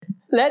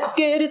Let's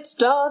get it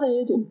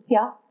started.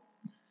 Yeah.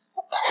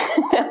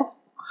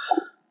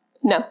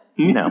 No.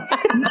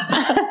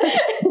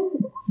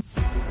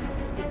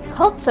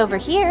 Cults over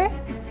here.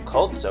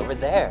 Cults over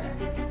there.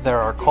 There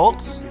are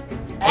cults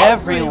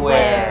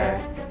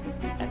everywhere.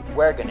 And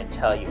we're gonna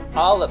tell you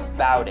all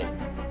about it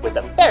with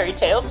a fairy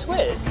tale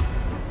twist.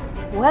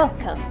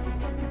 Welcome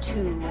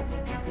to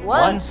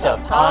Once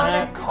Upon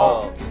a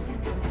Cult.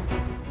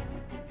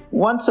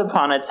 Once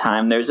upon a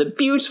time, there's a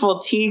beautiful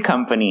tea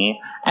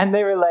company, and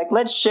they were like,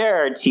 let's share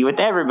our tea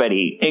with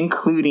everybody,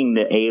 including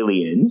the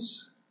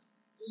aliens.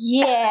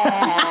 Yeah.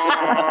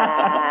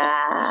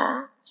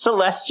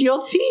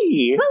 Celestial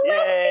tea.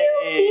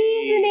 Celestial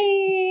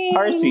seasonings.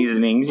 Our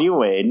seasonings, you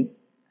win.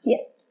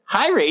 Yes.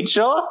 Hi,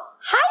 Rachel.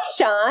 Hi,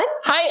 Sean.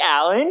 Hi,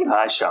 Alan.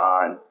 Hi,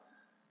 Sean.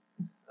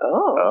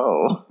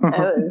 Oh.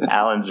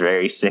 Alan's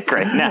very sick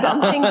right now.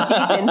 Something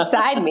deep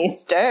inside me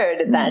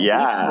stirred at that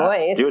deep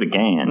voice. Do it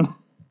again.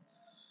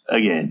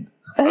 Again.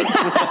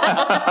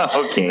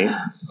 Okay.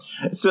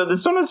 So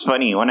this one was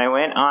funny. When I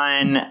went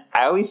on,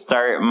 I always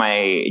start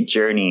my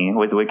journey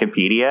with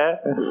Wikipedia.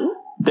 Mm-hmm.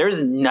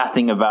 There's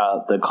nothing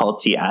about the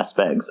culty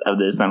aspects of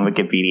this on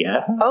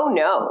Wikipedia. Oh,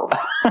 no.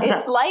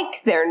 It's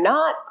like they're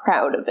not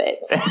proud of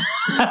it.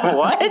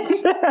 What?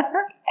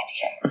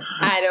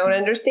 I don't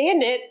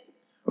understand it.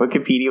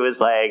 Wikipedia was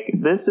like,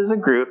 this is a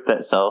group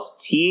that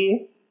sells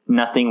tea.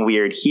 Nothing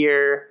weird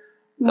here.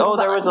 There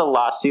was a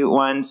lawsuit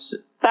once.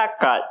 That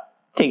got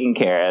taken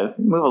care of.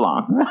 Move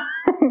along.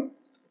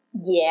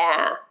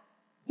 Yeah,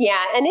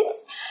 and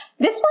it's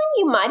this one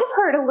you might have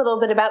heard a little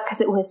bit about because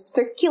it was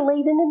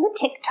circulating in the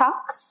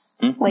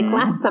TikToks like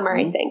last summer,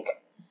 I think,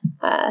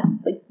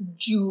 like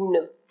June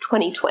of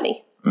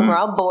 2020. We're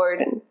all bored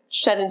and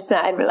shut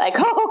inside. We're like,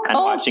 oh, cults.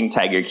 I'm watching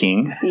Tiger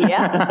King.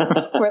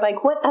 Yeah, we're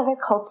like, what other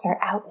cults are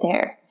out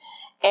there?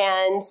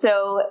 And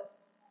so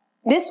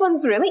this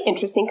one's really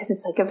interesting because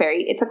it's like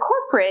it's a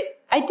corporate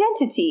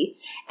identity,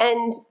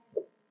 and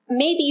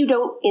maybe you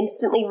don't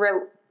instantly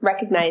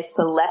recognize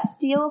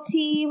celestial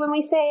tea when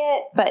we say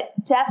it, but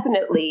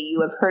definitely you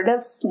have heard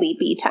of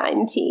sleepy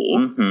time tea.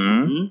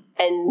 Mm-hmm.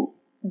 And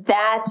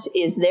that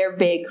is their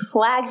big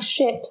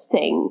flagship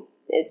thing,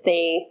 is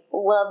they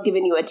love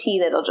giving you a tea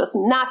that'll just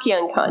knock you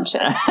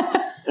unconscious.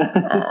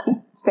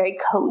 It's very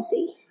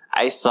cozy.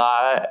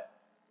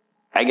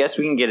 I guess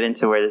we can get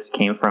into where this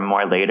came from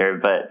more later,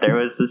 but there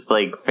was this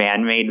like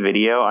fan-made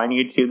video on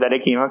YouTube that I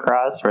came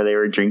across where they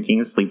were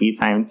drinking sleepy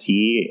time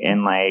tea,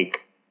 and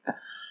like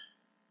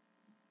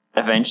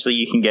eventually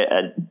you can get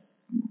a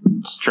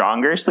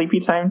stronger sleepy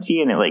time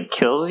tea and it like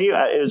kills you.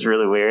 It was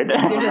really weird. You're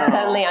just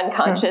suddenly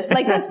unconscious.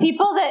 Like there are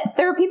people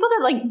that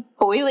like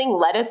boiling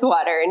lettuce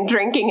water and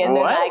drinking, and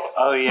they're like,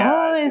 oh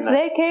it's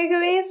making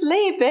me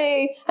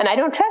sleepy. And I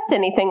don't trust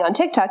anything on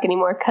TikTok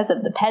anymore because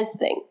of the Pez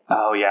thing.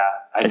 Oh yeah.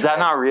 Is that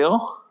not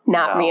real?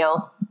 Not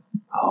real.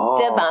 Oh.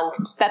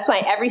 Debunked. That's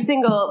why every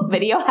single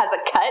video has a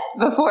cut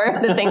before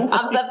the thing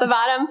pops up the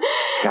bottom.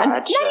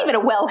 Gotcha. Not even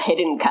a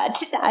well-hidden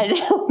cut.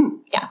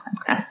 Yeah.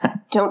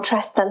 Don't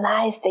trust the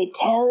lies they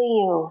tell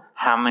you.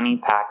 How many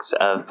packs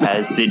of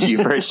Pez did you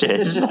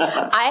purchase?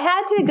 I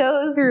had to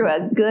go through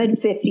a good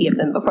 50 of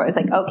them before I was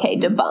like, okay,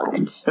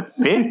 debunked.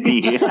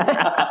 50?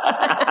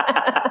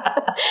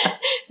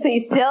 So you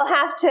still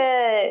have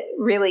to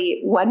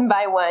really, one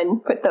by one,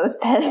 put those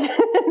Pez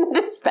in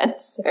the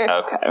dispenser.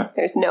 Okay.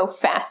 There's no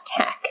fast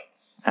hack.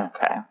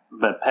 Okay.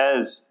 But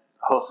Pez,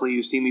 hopefully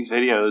you've seen these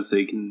videos so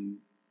you can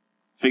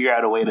figure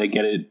out a way to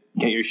get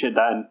your shit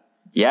done.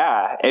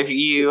 Yeah, if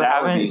you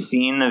haven't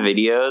seen the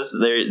videos,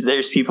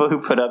 there's people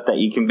who put up that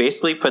you can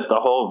basically put the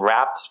whole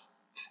wrapped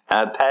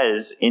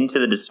Pez into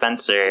the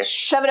dispenser. Just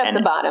shove it up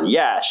the bottom.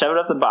 Yeah, shove it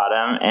up the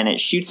bottom, and it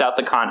shoots out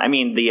the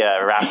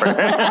wrapper.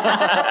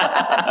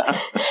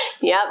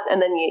 Yep,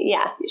 and then you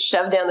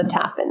shove down the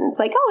top, and it's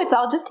like, it's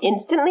all just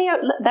instantly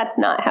out. That's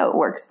not how it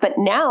works. But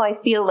now I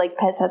feel like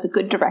Pez has a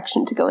good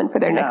direction to go in for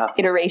their next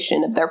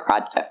iteration of their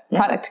product,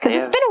 because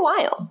it's been a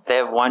while. They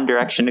have one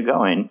direction to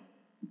go in.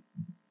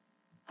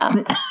 Up.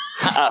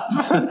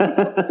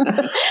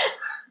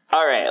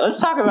 All right, let's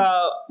talk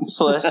about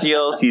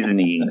celestial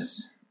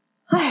seasonings.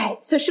 All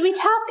right, so should we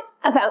talk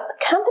about the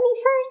company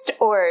first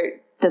or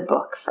the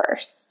book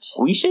first?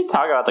 We should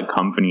talk about the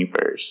company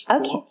first.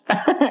 Okay.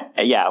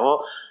 Yeah,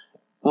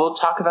 we'll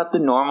talk about the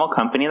normal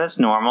company that's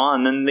normal,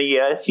 and then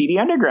the seedy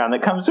underground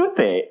that comes with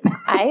it.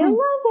 I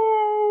love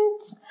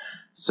it.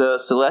 So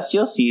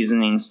Celestial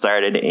Seasoning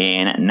started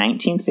in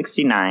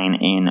 1969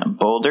 in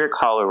Boulder,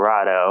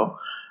 Colorado.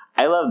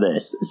 I love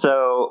this.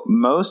 So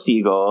Mo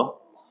Siegel,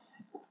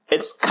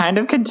 it's kind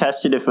of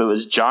contested if it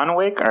was John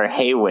Wick or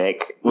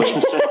Haywick.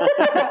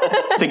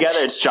 Together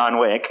it's John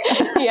Wick.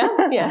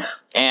 Yeah.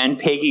 And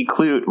Peggy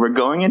Clute were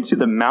going into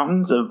the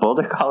mountains of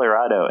Boulder,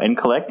 Colorado and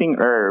collecting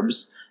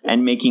herbs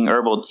and making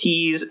herbal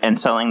teas and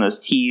selling those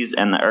teas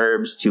and the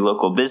herbs to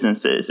local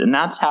businesses. And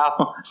that's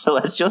how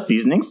Celestial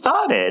Seasoning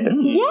started.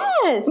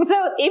 Yes.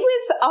 So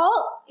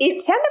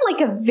it sounded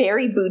like a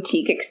very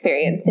boutique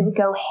experience. They would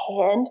go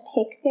hand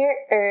pick their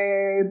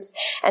herbs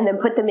and then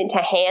put them into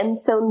hand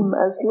sewn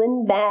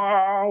muslin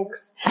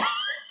bags.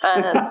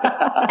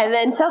 and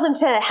then sell them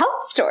to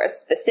health stores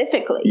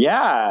specifically.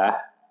 Yeah.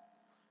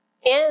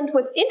 And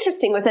what's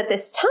interesting was at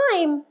this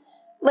time,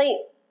 like,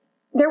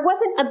 there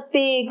wasn't a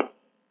big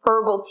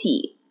herbal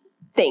tea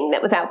thing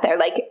that was out there.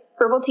 Like,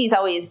 herbal teas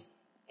always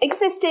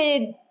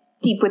existed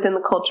deep within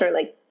the culture.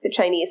 Like, the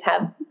Chinese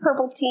have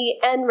herbal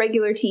tea and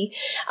regular tea.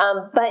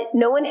 But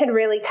no one had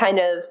really kind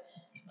of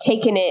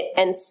taken it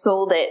and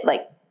sold it,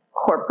 like,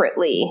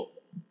 corporately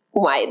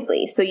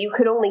widely. So you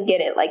could only get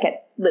it, like,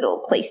 at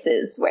little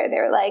places where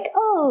they're like,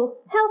 oh,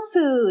 health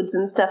foods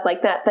and stuff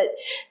like that. But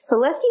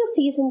Celestial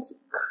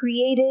Seasons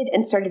created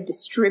and started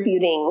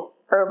distributing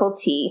herbal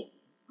tea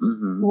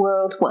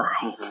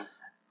worldwide.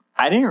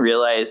 I didn't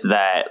realize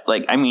that,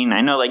 like, I mean,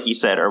 I know, like you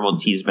said, herbal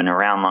tea's been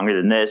around longer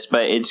than this,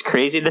 but it's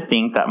crazy to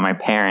think that my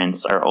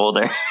parents are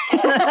older than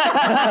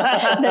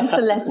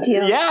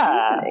Celestial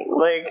Seasonings.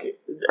 Like,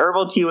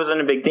 herbal tea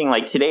wasn't a big thing.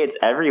 Like, today it's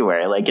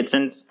everywhere. Like, it's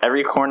in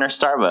every corner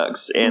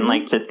Starbucks. And,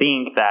 like, to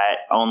think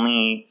that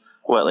only,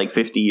 like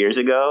 50 years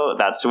ago,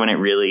 that's when it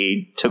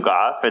really took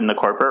off in the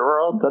corporate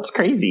world? That's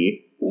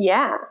crazy.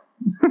 Yeah.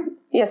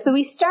 Yeah, so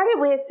we started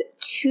with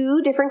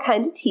 2 different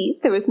kinds of teas.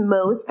 There was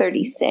Mo's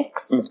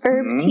 36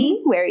 herb tea,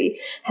 where you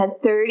had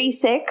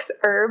 36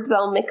 herbs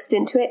all mixed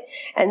into it.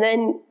 And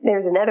then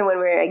there's another one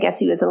where I guess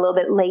he was a little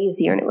bit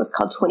lazier, and it was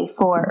called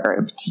 24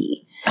 herb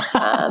tea.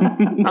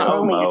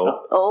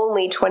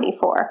 Only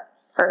 24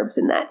 herbs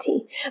in that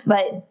tea.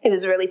 But it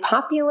was really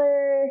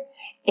popular,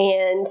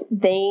 and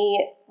they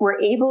were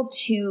able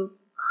to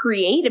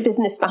create a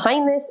business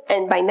behind this,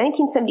 and by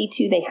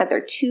 1972 they had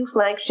their 2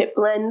 flagship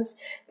blends.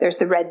 There's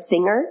the Red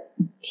Zinger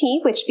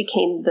tea, which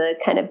became the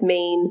kind of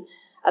main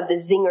of the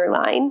Zinger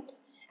line.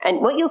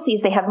 And what you'll see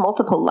is they have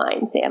multiple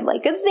lines. They have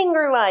like a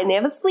Zinger line, they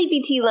have a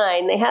Sleepy Tea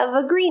line, they have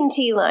a Green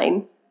Tea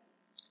line.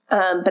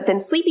 But then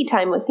Sleepy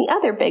Time was the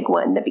other big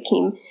one that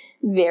became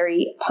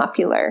very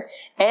popular.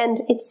 And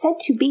it's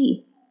said to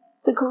be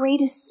the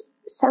greatest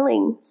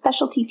selling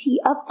specialty tea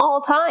of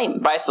all time.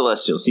 By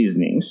Celestial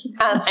Seasonings.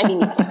 I mean,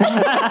 yes.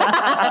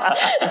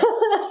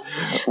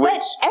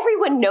 But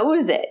everyone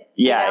knows it.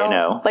 Yeah, I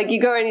know. Like,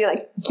 you go and you're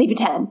like, Sleepy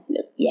Time.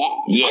 Yeah.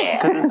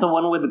 Yeah. Because it's the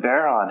one with the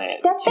bear on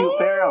it. The cute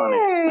bear on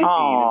it. Sleeping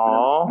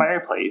Aww. in the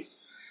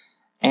fireplace.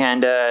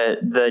 And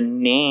the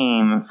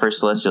name for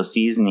Celestial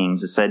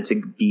Seasonings is said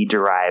to be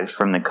derived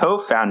from the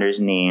co-founder's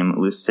name,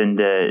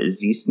 Lucinda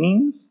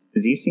Seasonings?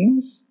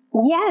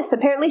 Yes,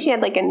 apparently she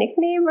had like a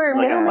nickname or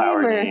Like middle a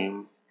flower name or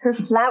name. her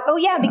flower. Oh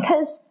yeah,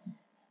 because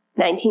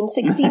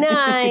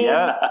 1969.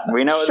 Yeah,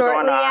 we know what's going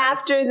Shortly on.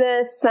 after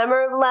the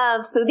Summer of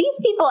Love. So these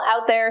people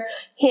out there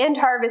hand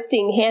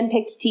harvesting, hand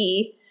picked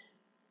tea,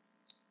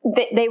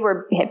 they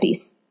were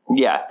hippies.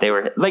 Yeah, they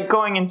were like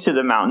going into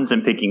the mountains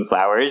and picking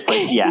flowers.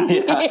 Like, yeah.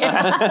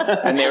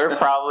 And they were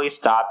probably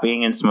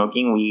stopping and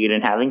smoking weed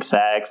and having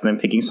sex and then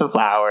picking some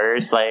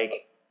flowers.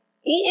 Like,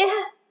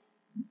 Yeah.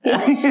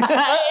 It's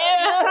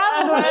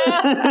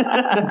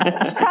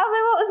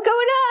probably what was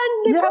going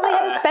on. They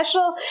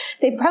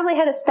probably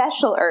had a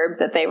special herb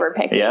that they were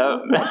picking.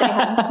 Yep. That they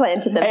had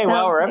planted themselves. hey,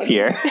 well, we're up maybe.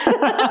 here.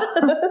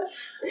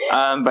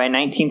 By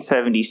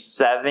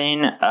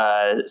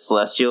 1977,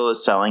 Celestial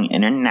was selling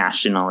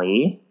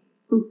internationally.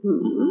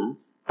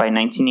 By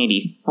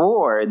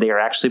 1984, they were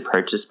actually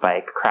purchased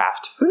by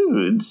Kraft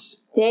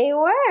Foods. They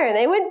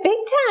went big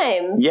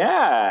times.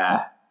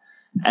 Yeah.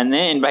 And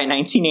then by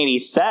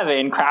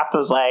 1987, Kraft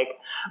was like,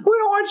 we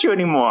don't want you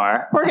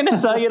anymore. We're going to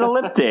sell you to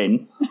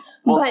Lipton.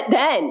 But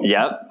then.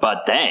 Yep,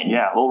 but then.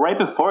 Yeah, well, right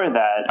before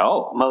that,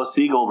 Mo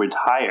Siegel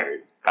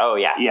retired. Oh,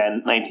 yeah. Yeah,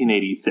 in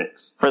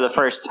 1986. For the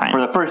first time.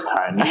 For the first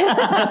time.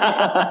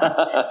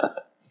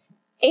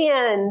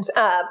 And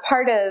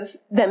part of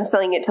them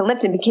selling it to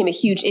Lipton became a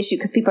huge issue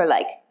because people are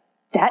like,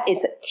 that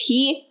is a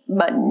tea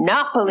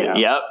monopoly. Yeah.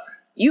 Yep.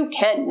 You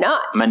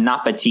cannot.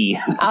 Monopoly.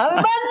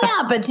 A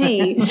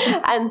monopoly.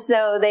 And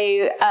so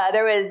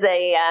there was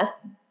a,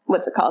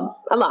 what's it called?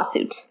 A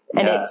lawsuit.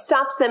 And it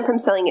stops them from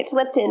selling it to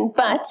Lipton,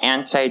 but...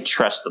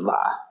 Antitrust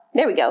law.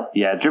 There we go.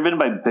 Yeah, driven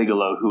by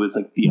Bigelow, who was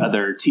like the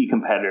other tea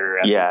competitor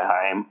at this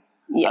time.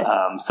 Yes.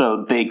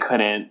 So they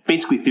couldn't,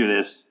 basically through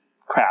this,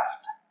 Lipton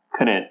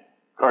couldn't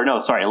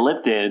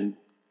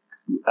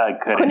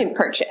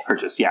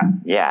purchase. Yeah.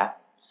 Yeah.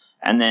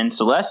 And then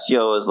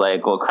Celestial was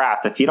like, well,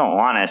 Kraft, if you don't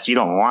want us, you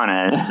don't want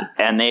us.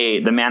 And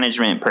the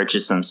management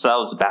purchased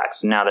themselves back.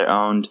 So now they're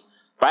owned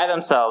by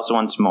themselves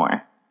once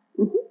more.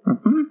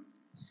 Mm-hmm.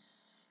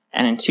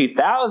 And in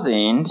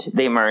 2000,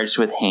 they merged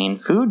with Hain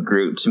Food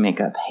Group to make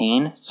up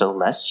Hain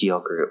Celestial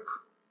Group.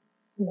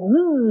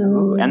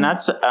 Ooh. And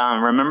that's,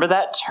 remember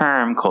that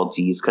term,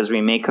 Colties, because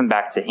we may come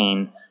back to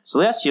Hain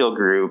Celestial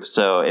Group.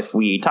 So if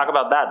we talk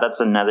about that,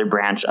 that's another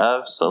branch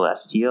of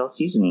Celestial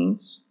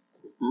Seasonings.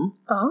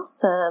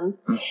 Awesome.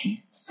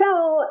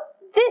 So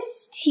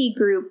this tea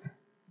group,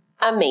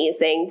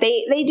 amazing.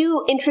 They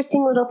do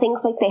interesting little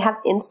things, like they have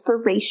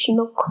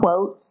inspirational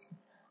quotes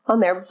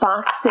on their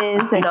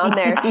boxes and on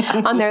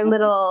their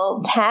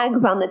little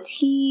tags on the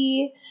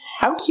tea.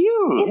 How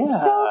cute.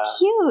 It's so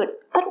cute.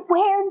 But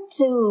where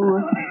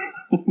do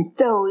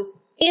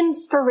those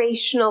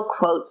inspirational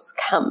quotes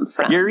come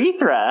from?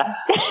 Urethra.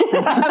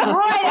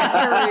 Right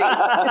after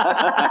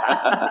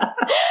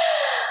Ruth.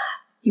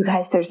 You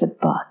guys, there's a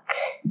book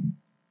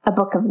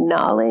of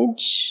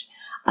knowledge,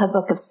 a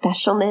book of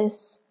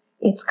specialness.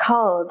 It's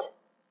called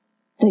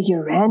the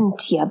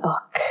Urantia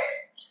book.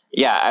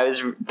 Yeah, I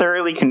was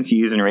thoroughly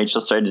confused when Rachel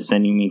started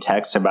sending me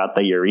texts about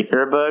the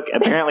urethra book.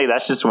 Apparently,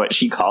 that's just what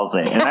she calls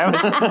it, and I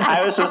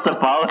was supposed to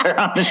follow her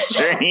on this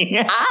journey.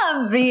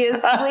 Obviously,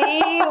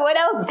 what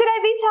else could I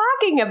be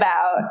talking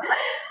about?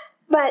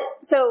 But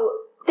so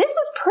this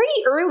was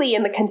pretty early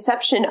in the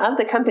conception of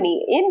the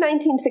company. In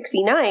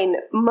 1969,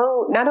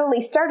 Mo not only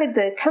started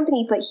the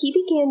company, but he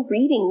began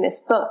reading this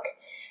book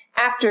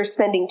after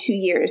spending 2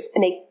 years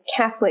in a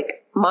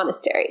Catholic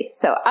monastery.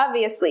 So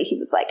obviously he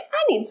was like,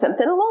 I need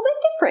something a little bit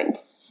different.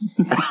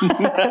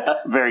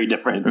 Very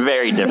different.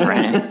 Very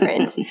different.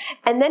 Different.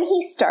 And then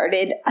he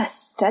started a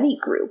study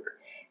group,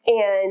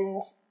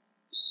 and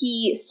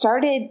he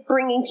started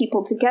bringing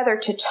people together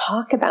to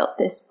talk about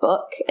this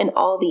book and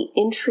all the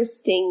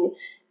interesting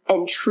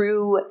and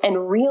true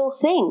and real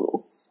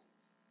things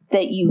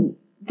that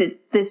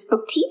this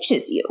book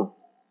teaches you.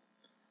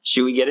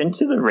 Should we get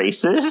into the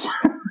races?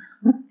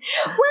 Well,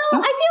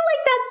 I feel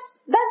like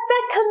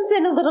that comes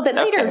in a little bit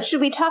later. Okay.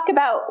 Should we talk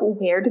about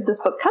where did this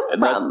book come from?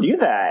 Let's do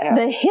that.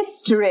 The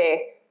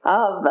history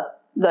of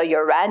the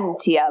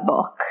Urantia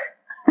book.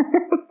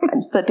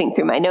 I'm flipping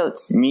through my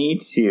notes. Me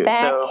too.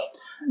 Back.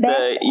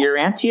 The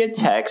Urantia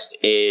text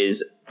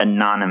is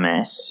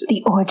anonymous.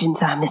 The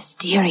origins are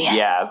mysterious.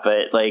 Yeah,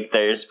 but like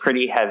there's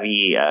pretty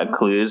heavy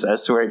clues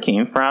as to where it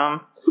came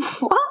from.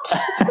 What?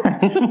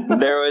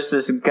 There was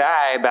this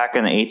guy back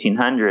in the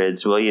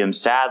 1800s, William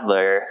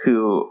Sadler,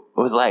 who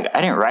was like,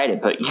 I didn't write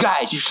it, but you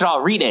guys, you should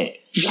all read it.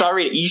 You should all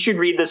read it. You should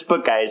read this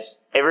book, guys.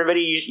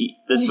 Everybody, You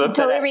book should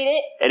totally read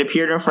it. It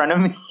appeared in front of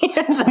me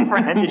as a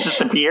friend. It just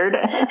appeared.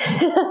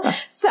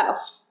 So.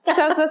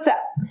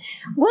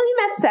 William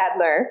S.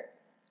 Sadler,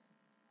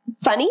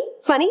 funny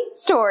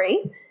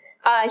story.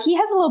 He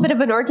has a little bit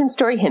of an origin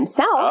story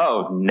himself.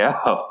 Oh,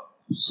 no.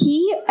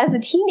 He, as a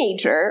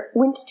teenager,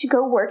 went to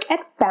go work at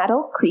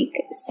Battle Creek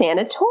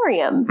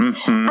Sanatorium.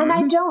 Mm-hmm. And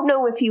I don't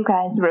know if you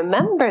guys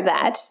remember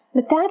that,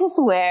 but that is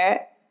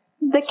where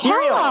the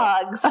Cereal.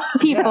 Kellogg's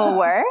people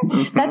were.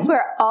 Mm-hmm. That's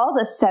where all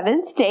the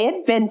Seventh-day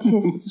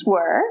Adventists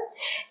were.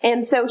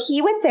 And so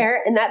he went there,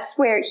 and that's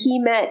where he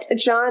met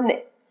John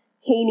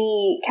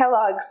Haney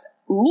Kellogg's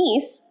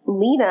niece,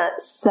 Lena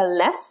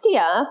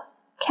Celestia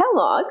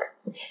Kellogg,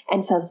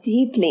 and fell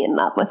deeply in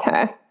love with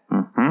her.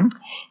 Mm-hmm.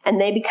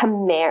 And they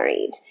become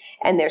married.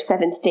 And they're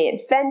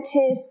Seventh-day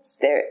Adventists.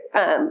 They're,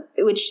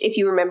 which, if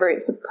you remember,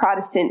 it's a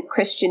Protestant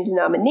Christian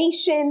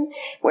denomination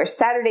where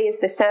Saturday is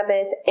the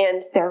Sabbath,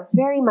 and they're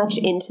very much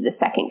into the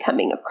second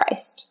coming of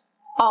Christ.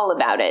 All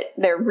about it.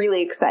 They're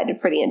really excited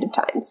for the end of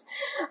times.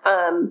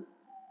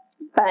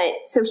 But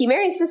so he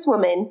marries this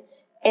woman,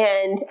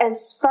 and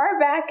as far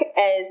back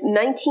as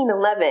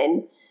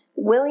 1911,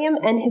 William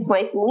and his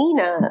wife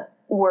Lena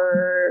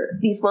were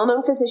these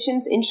well-known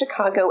physicians in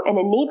Chicago, and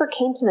a neighbor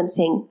came to them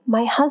saying,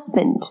 my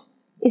husband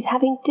is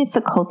having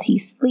difficulty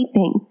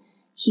sleeping.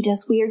 He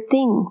does weird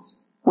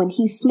things when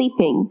he's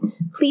sleeping.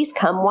 Please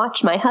come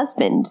watch my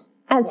husband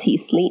as he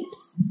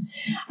sleeps.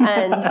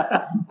 And one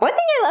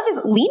thing I love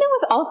is Lena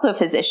was also a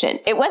physician.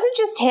 It wasn't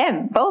just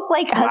him. Both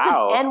like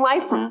husband and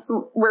wife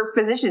were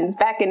physicians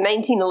back in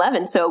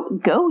 1911. So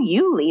go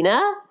you,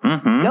 Lena.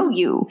 Mm-hmm. Go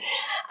you.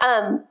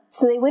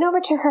 So they went over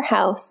to her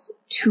house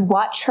to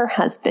watch her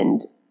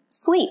husband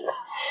sleep.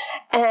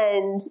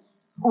 And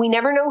we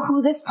never know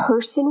who this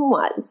person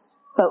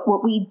was, but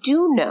what we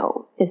do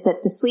know is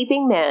that the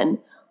sleeping man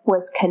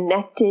was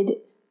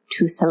connected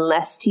to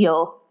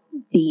celestial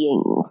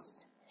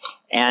beings.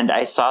 And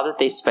I saw that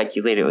they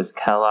speculated it was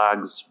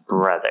Kellogg's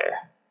brother.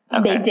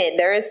 Okay. They did.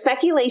 There is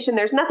speculation.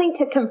 There's nothing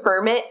to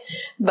confirm it,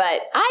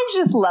 but I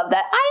just love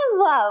that. I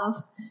love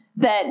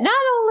that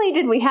not only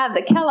did we have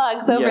the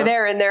Kellogg's over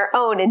there in their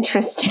own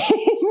interesting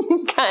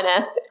kind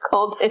of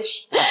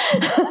cultish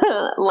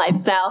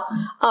lifestyle.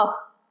 Oh,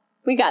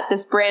 we got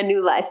this brand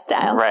new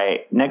lifestyle.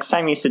 Right. Next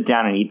time you sit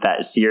down and eat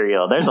that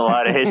cereal, there's a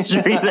lot of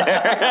history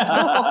there. So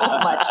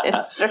much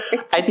history.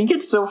 I think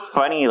it's so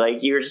funny.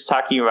 Like you were just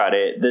talking about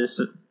it.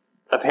 This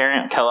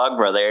apparent Kellogg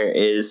brother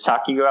is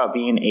talking about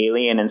being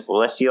alien and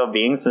celestial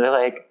beings. So they're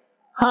like,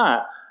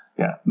 huh.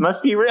 Yeah.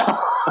 Must be real.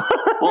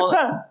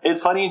 Well, it's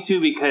funny,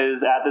 too,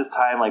 because at this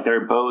time, like,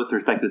 they're both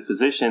respected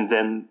physicians,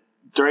 and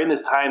during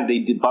this time, they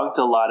debunked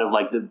a lot of,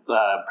 like, the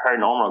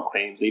paranormal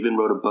claims. They even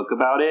wrote a book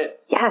about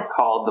it. Yes.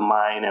 Called The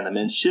Mind and the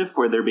Mischief,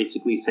 where they're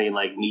basically saying,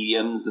 like,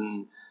 mediums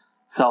and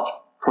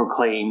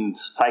self-proclaimed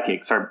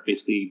psychics are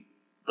basically,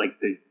 like,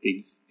 they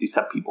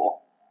decept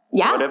people.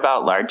 Yeah. What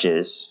about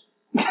larges?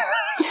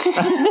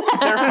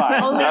 They're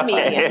fine. Only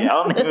mediums.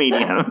 Only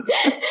mediums.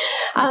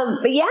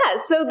 But yeah,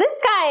 so this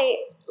guy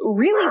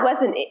really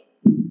wasn't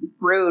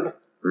rude.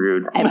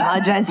 Rude. I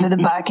apologize for the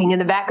barking in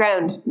the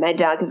background. My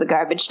dog is a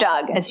garbage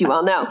dog, as you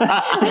all know.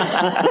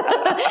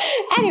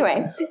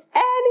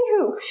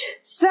 Anywho,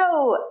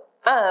 so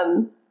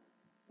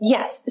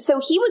Yes.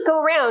 So he would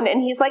go around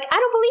and he's like, I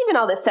don't believe in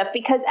all this stuff,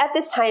 because at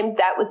this time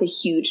that was a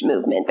huge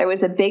movement. There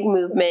was a big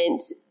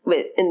movement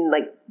in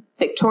like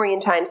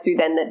Victorian times through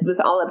then that was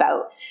all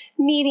about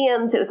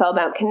mediums. It was all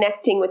about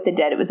connecting with the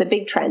dead. It was a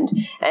big trend.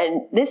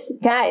 And this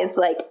guy is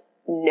like,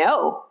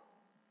 no,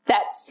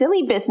 that's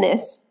silly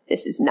business.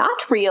 This is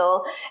not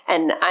real,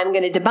 and I'm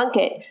going to debunk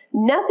it.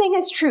 Nothing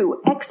is true,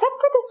 except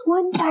for this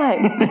one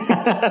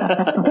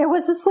time. There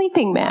was a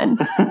sleeping man,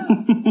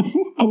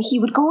 and he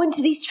would go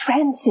into these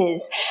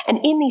trances, and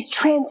in these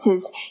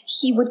trances,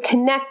 he would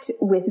connect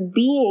with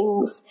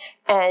beings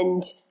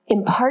and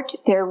impart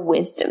their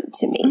wisdom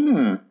to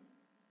me.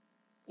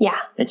 Yeah.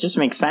 It just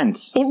makes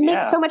sense. It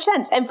makes so much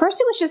sense. And first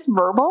it was just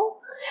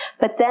verbal,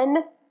 but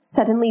then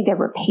suddenly there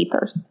were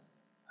papers.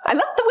 I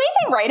love the way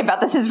they write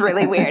about this is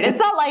really weird. It's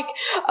not like,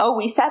 oh,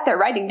 we sat there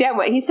writing down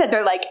what he said.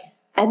 They're like,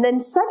 and then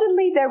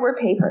suddenly there were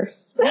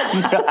papers. A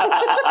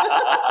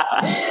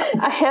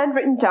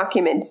handwritten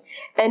document.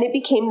 And it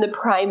became the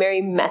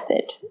primary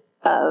method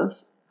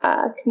of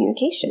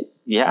communication.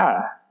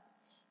 Yeah.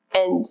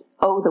 And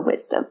the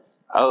wisdom.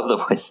 Oh,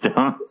 the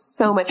wisdom.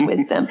 So much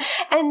wisdom.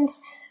 And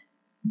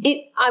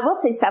I will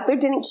say Sadler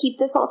didn't keep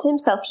this all to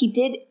himself.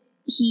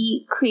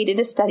 He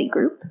created a study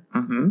group.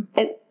 Mm-hmm.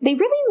 And they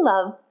really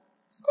love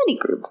study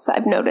groups,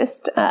 I've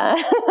noticed.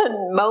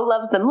 Mo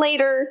loves them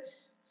later.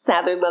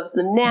 Sadler loves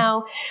them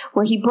now.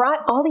 Where he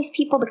brought all these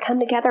people to come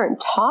together and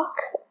talk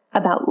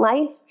about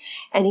life.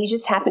 And he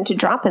just happened to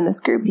drop in this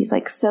group. He's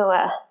like, so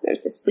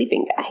there's this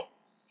sleeping guy.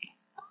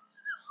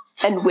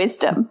 And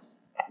wisdom.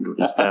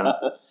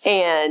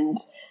 And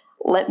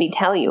let me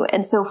tell you.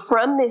 And so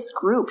from this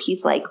group,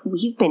 he's like,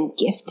 we've been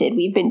gifted.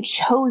 We've been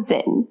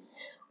chosen.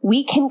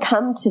 We can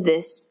come to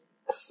this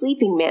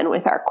sleeping man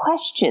with our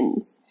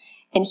questions,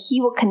 and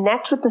he will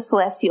connect with the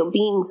celestial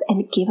beings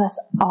and give us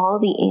all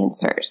the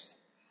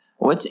answers.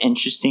 What's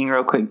interesting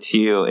real quick,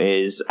 too,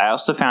 is I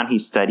also found he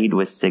studied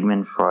with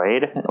Sigmund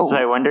Freud. Oh. So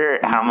I wonder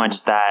how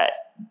much that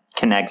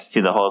connects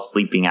to the whole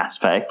sleeping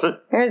aspect.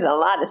 There's a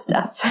lot of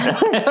stuff.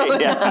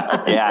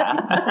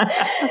 Yeah.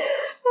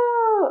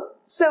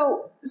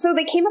 So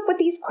they came up with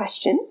these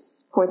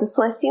questions for the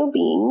celestial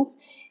beings,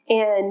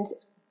 and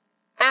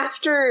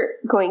after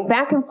going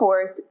back and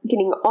forth,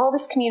 getting all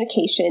this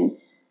communication,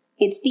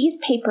 it's these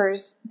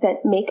papers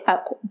that make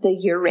up the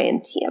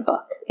Urantia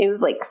book. It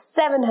was like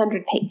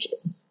 700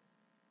 pages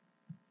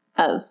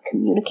of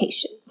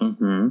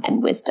communications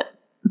and wisdom.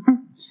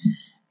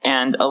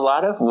 And a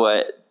lot of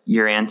what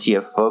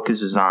Urantia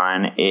focuses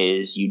on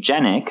is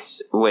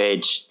eugenics,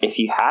 which, if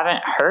you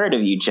haven't heard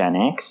of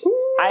eugenics,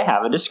 I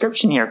have a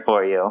description here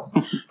for you.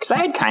 Because I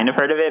had kind of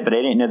heard of it, but I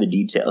didn't know the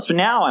details. But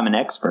now I'm an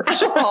expert.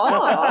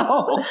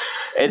 Oh.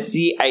 It's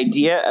the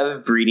idea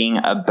of breeding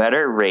a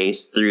better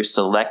race through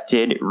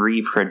selected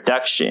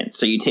reproduction.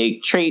 So you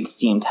take traits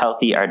deemed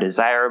healthy or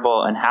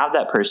desirable and have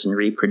that person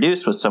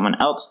reproduce with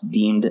someone else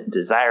deemed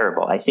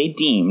desirable. I say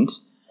deemed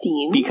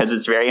because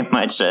it's very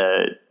much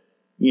as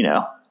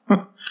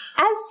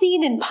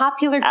seen in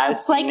popular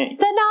groups like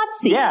the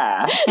Nazis.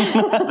 Yeah.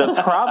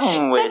 The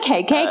problem with the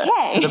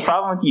KKK. The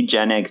problem with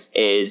eugenics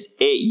is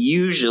it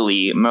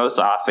usually most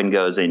often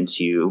goes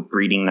into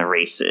breeding the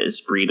races.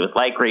 Breed with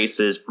like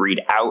races,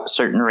 breed out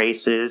certain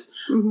races,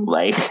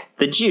 like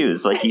the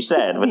Jews, like you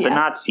said, with the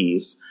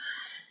Nazis.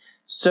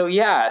 So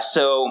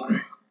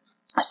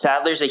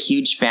Sadler's a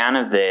huge fan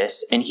of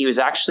this, and he was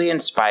actually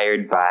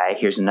inspired by,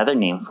 here's another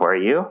name for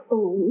you,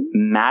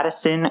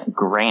 Madison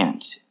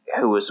Grant,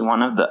 who was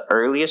one of the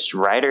earliest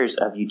writers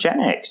of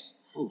eugenics.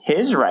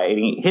 His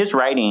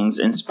writings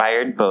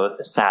inspired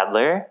both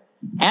Sadler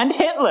and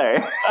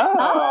Hitler.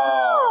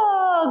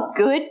 Oh,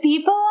 good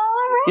people all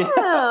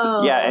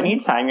around. Yeah,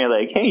 anytime you're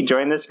like, hey,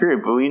 join this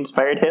group, we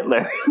inspired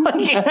Hitler.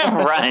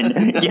 Run,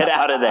 get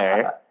out of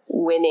there.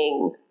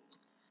 Winning.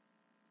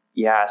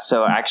 Yeah,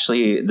 so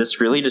actually,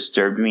 this really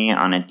disturbed me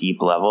on a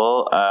deep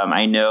level.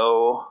 I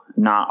know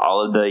not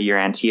all of the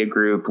Urantia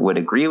group would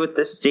agree with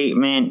this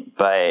statement,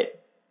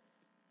 but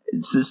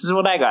this is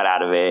what I got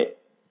out of it.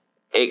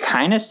 It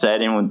kind of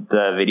said in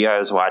the video I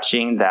was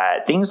watching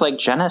that things like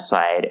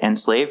genocide and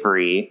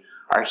slavery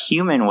are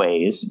human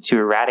ways to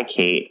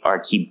eradicate or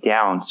keep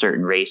down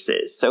certain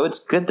races. So it's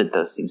good that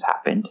those things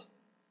happened.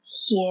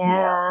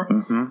 Yeah.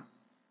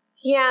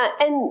 Yeah,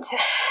 and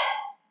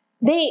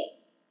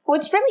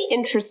what's really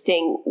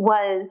interesting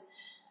was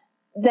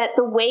that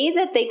the way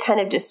that they kind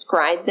of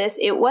described this,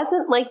 it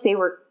wasn't like they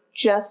were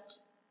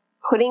just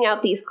putting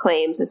out these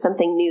claims as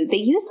something new. They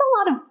used a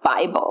lot of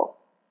Bible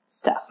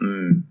stuff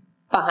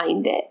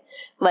behind it.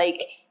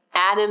 Like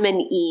Adam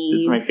and Eve.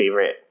 This is my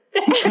favorite.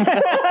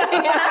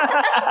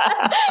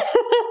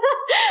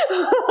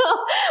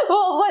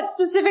 Well, what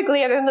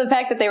specifically, other than the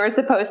fact that they were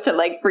supposed to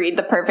like breed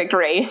the perfect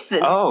race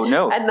and,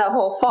 and the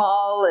whole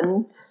fall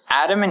and...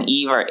 Adam and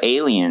Eve are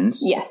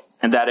aliens. Yes.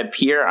 And that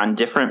appear on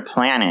different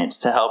planets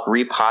to help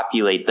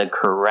repopulate the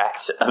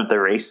correct of the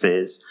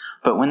races.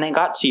 But when they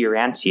got to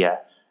Urantia,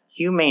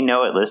 you may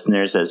know it,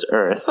 listeners, as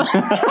Earth,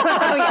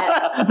 Oh,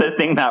 yes. the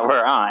thing that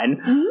we're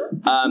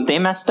on, they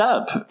messed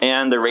up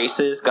and the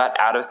races got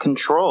out of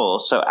control.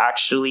 So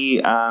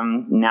actually,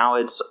 now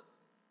it's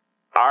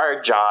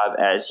our job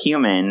as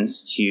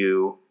humans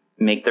to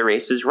make the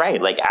races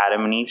right, like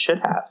Adam and Eve should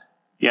have.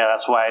 Yeah,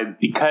 that's why,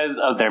 because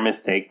of their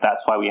mistake,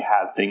 that's why we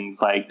have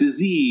things like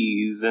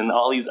disease and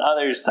all these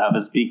other stuff,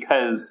 is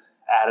because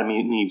Adam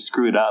and Eve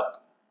screwed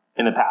up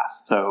in the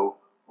past. So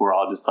we're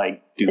all just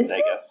like doomed, This I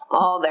is guess.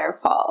 all their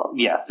fault.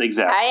 Yes,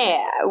 exactly.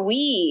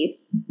 We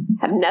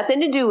have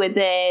nothing to do with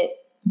it.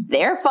 It's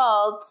their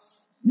fault.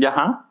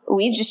 Uh-huh.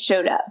 We just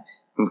showed up.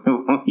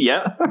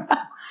 Yep.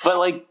 But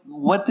like,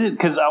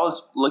 because I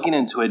was looking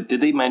into it,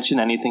 did they mention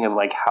anything of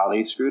like how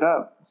they screwed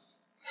up?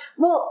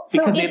 Well,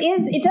 so Because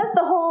it does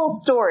the whole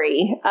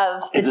story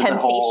of the Is it the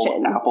whole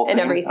temptation apple and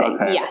thing? everything.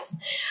 Okay. Yes.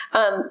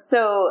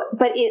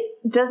 But it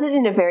does it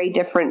in a very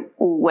different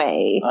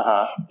way.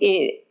 Uh-huh.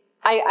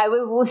 I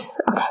was,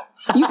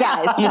 okay, you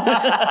guys,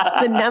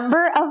 the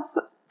number of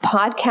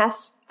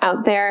podcasts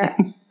out there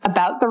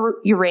about the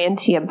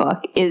Urantia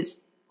book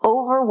is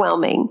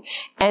overwhelming.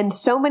 And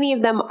so many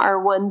of them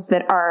are ones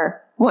that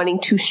are wanting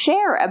to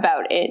share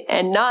about it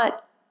and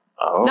not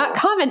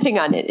commenting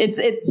on it.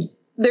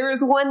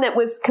 There's one that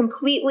was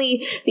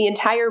completely the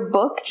entire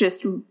book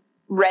just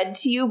read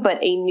to you, but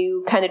a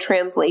new kind of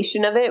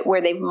translation of it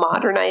where they've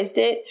modernized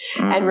it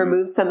and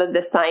removed some of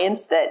the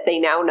science that they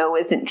now know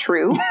isn't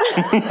true.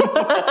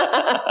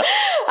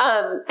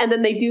 And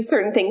then they do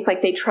certain things,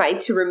 like they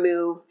tried to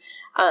remove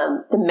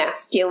the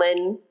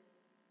masculine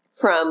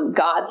from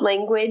God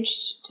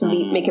language to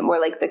make it more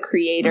like the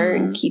creator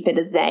and keep it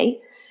a they.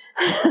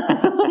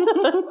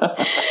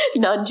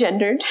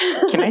 Non-gendered.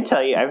 Can I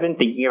tell you, I've been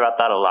thinking about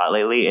that a lot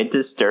lately. It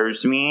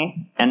disturbs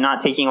me, and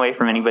not taking away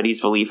from anybody's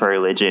belief or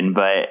religion,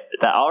 but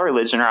that all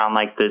religion are on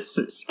like this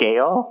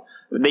scale.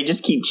 They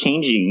just keep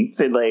changing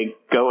to like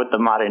go with the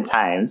modern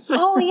times.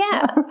 Oh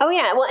yeah.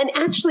 Well, and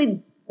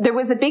actually there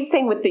was a big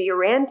thing with the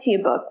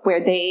Urantia book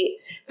where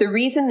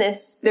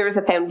there was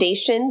a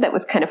foundation that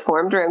was kind of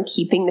formed around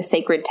keeping the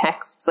sacred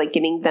texts, like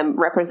getting them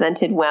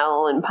represented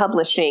well and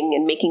publishing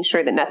and making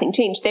sure that nothing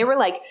changed. They were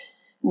like,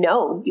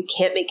 no, you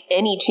can't make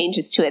any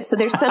changes to it. So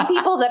there's some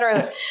people that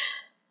are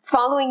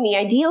following the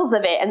ideals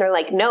of it and they're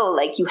like, no,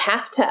 like you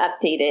have to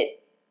update it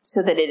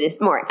so that it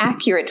is more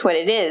accurate to what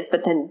it is.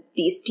 But then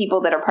these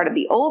people that are part of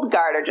the old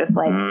guard are just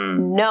like,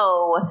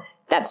 no,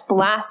 that's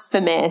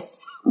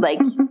blasphemous. Like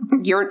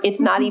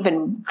it's not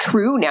even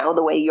true now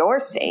the way you're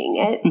saying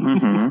it.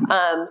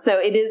 So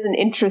it is an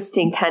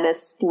interesting kind of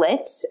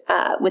split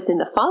within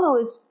the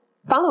followers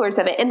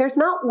of it. And there's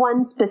not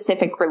one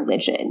specific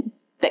religion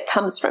that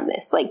comes from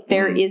this. Like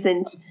there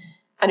isn't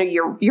under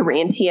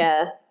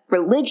Urantia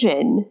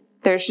religion.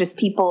 There's just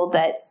people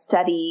that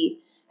study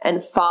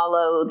and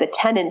follow the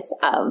tenets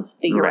of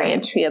the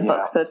Urantia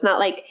book. So it's not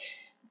like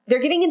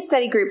they're getting in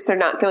study groups. They're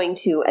not going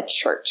to a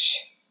church.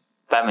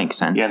 That makes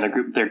sense. Yeah,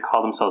 they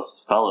call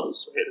themselves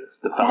fellows, right?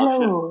 The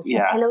Fellows.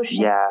 Yeah. The fellowship.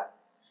 Yeah.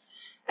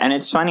 And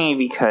it's funny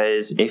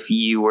because if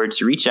you were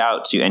to reach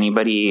out to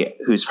anybody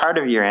who's part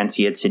of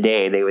Urantia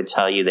today, they would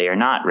tell you they are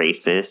not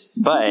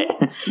racist.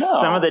 But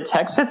some of the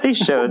text that they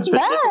showed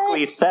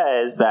specifically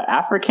says that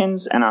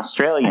Africans and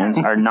Australians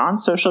are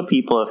non-social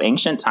people of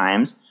ancient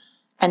times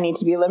and need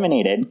to be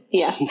eliminated.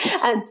 Yes.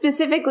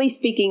 Specifically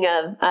speaking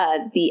of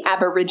the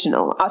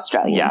Aboriginal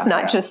Australians,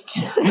 not just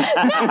not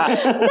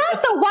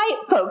the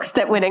white folks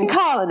that went and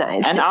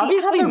colonized. And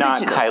obviously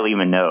not Kylie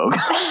Minogue.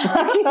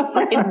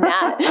 Obviously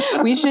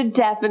not. We should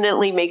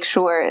definitely make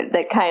sure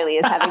that Kylie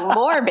is having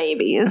more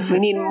babies. We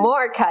need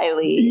more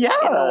Kylie in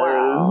the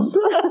world.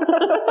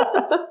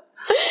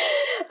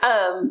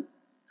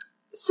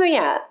 So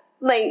yeah,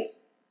 like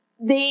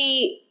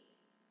they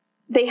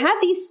had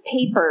these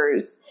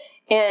papers.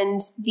 And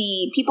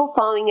the people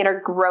following it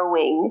are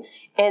growing.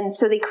 And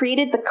so they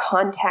created the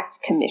Contact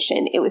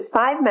Commission. It was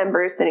 5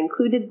 members that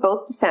included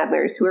both the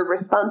Sadlers, who were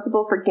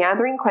responsible for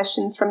gathering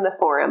questions from the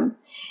forum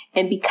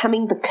and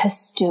becoming the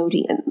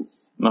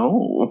custodians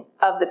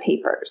of the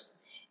papers.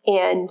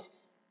 And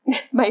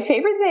my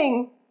favorite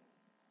thing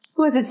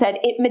was it said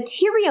it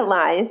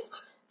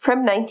materialized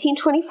from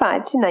 1925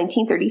 to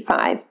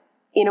 1935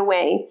 in a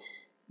way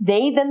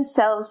they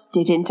themselves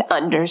didn't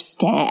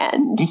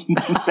understand.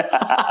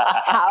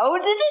 How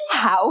did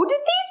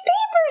these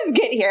papers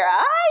get here?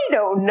 I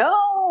don't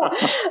know.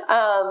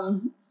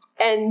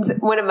 And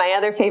one of my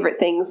other favorite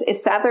things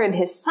is Sadler and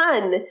his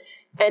son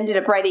ended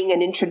up writing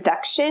an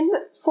introduction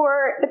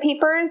for the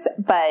papers,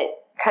 but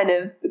kind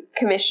of the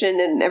commission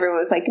and everyone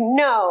was like,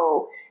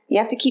 no, you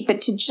have to keep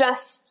it to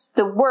just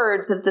the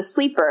words of the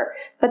sleeper.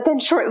 But then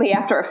shortly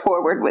after, a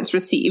foreword was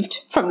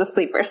received from the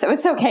sleeper. So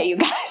it's okay, you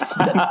guys.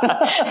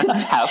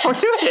 How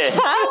fortuitous.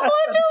 How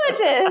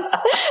fortuitous.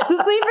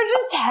 The sleeper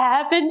just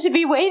happened to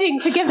be waiting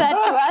to give that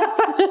to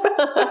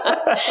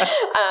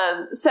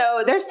us.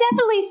 So there's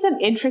definitely some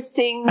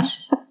interesting...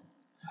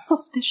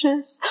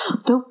 Suspicious.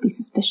 Don't be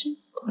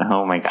suspicious.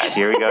 Oh my God,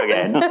 here we go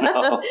again.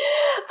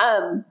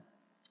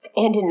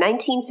 And in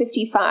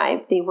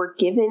 1955, they were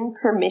given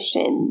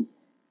permission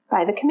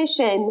by the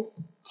commission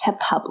to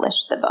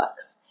publish the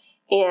books.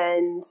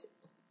 And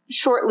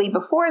shortly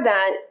before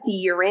that,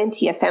 the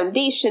Urantia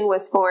Foundation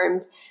was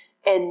formed,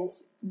 and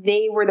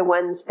they were the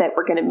ones that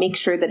were going to make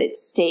sure that it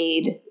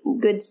stayed in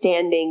good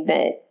standing,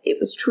 that it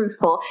was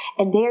truthful.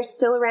 And they are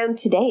still around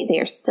today. They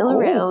are still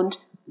around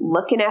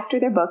looking after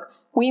their book.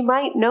 We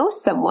might know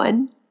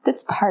someone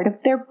that's part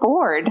of their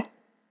board.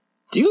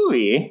 Do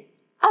we?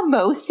 A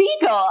Mo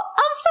Siegel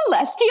of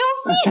Celestial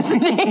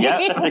Seasonings.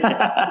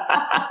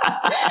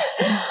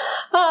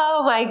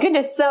 Oh my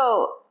goodness.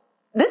 So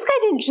this guy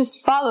didn't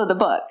just follow the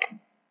book.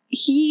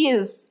 He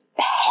is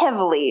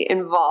heavily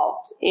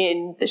involved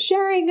in the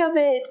sharing of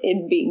it,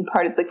 in being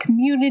part of the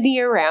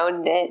community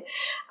around it.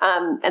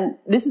 And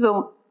this is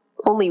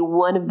only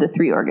one of the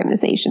 3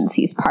 organizations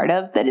he's part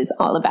of that is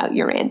all about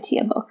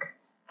Urantia book.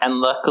 And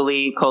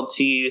luckily,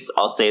 culties,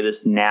 I'll say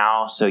this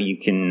now so you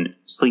can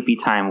sleepy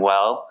time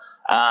well.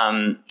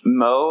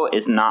 Mo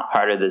is not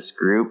part of this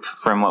group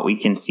from what we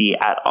can see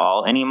at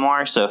all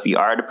anymore. So if you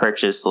are to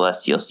purchase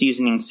Celestial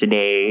Seasonings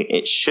today,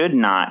 it should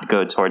not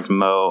go towards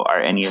Mo or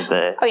any of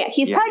the... Oh yeah,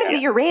 he's part of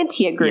the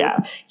Urantia group. Yeah.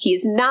 He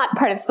is not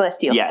part of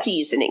Celestial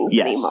Seasonings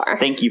anymore.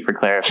 Thank you for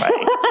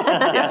clarifying.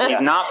 Yes,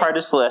 he's not part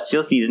of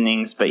Celestial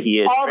Seasonings, but he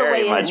is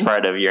very much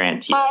part of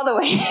Urantia. All the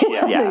way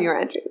in the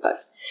Urantia book.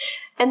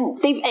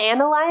 And they've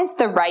analyzed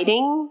the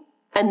writing,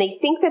 and they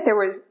think that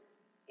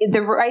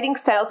the writing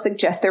style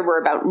suggests there were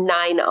about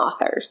 9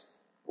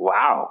 authors.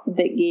 Wow.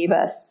 That gave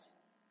us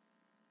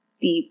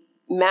the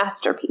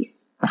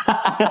masterpiece.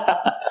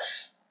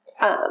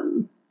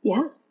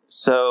 Yeah.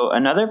 So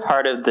another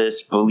part of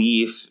this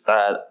belief,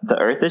 the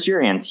Earth is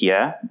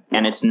Urantia,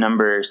 and it's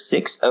number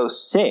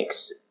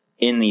 606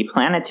 in the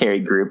planetary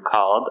group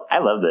called, I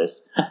love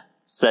this,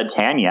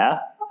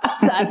 Satania.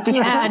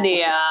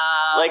 Satania.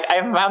 Like,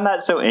 I found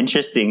that so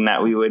interesting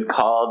that we would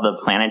call the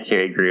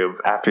planetary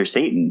group after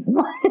Satan.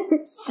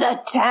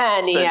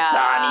 Satania.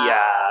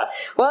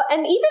 Well,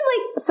 and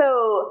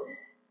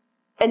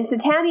and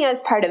Satania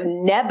is part of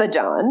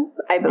Nebadon,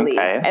 I believe,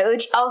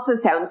 which also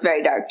sounds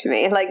very dark to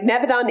me. Like,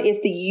 Nebadon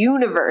is the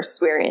universe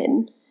we're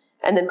in.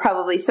 And then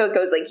probably, so it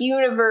goes like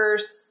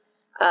universe,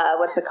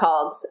 what's it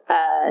called?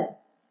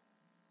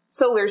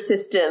 Solar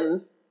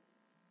system.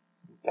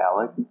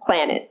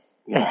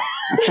 Planets. Yeah.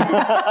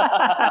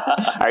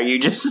 Are you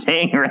just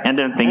saying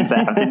random things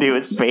that have to do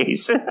with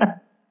space?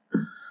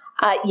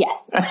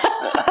 Yes.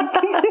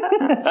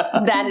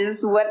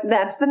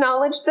 That's the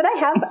knowledge that I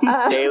have.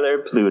 Sailor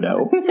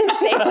Pluto.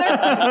 Sailor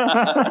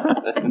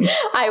Pluto.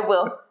 I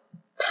will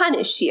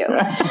punish you.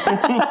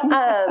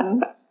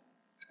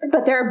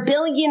 But there are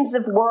billions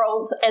of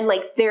worlds, and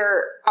like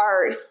there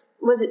are,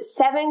 was it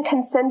 7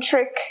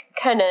 concentric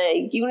kind of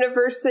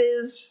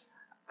universes?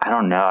 I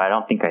don't know. I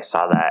don't think I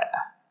saw that.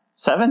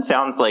 7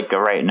 sounds like a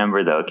right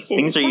number, though, because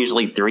things are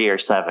usually 3 or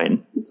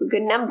 7. It's a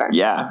good number.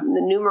 Yeah.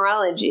 The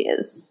numerology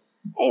is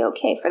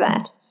A-okay for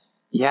that.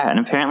 Yeah,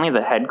 and apparently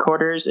the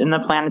headquarters in the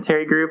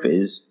planetary group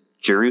is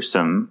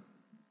Jerusalem.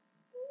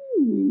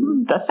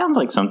 That sounds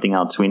like something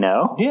else we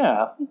know.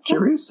 Yeah.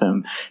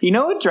 Jerusalem. You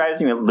know what drives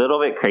me a little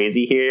bit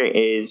crazy here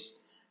is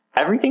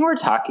everything we're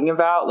talking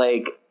about,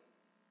 like,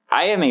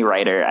 I am a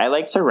writer. I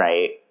like to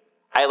write.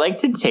 I like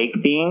to take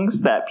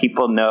things that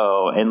people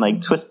know and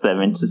like twist them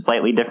into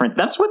slightly different.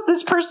 That's what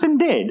this person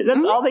did.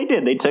 That's all they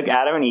did. They took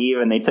Adam and Eve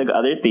and they took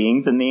other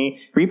things and they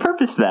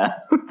repurposed them.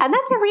 And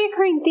that's a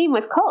reoccurring theme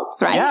with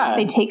cults, right? Yeah.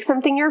 They take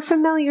something you're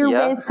familiar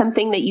with,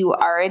 something that you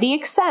already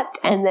accept,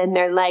 and then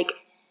they're like,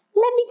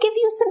 let me give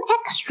you some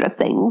extra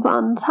things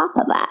on top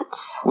of that.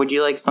 Would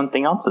you like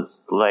something else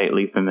that's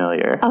slightly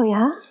familiar? Oh,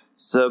 yeah?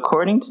 So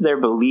according to their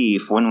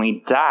belief, when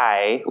we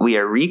die, we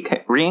are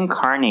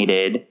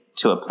reincarnated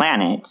to a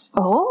planet.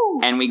 Oh.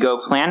 And we go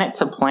planet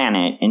to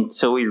planet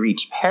until we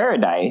reach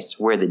paradise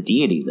where the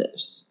deity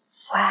lives.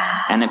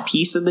 Wow. And a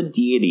piece of the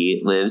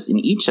deity lives in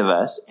each of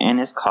us and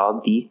is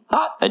called the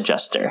thought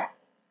adjuster.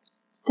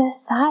 The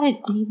thought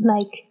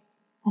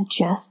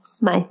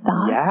adjusts my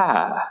thoughts.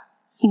 Yeah.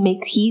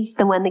 He's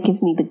the one that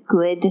gives me the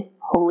good,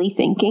 holy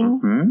thinking.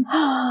 Mm-hmm.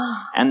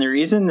 And the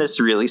reason this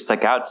really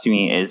stuck out to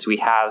me is we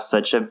have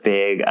such a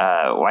big,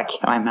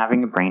 I'm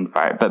having a brain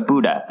fart, but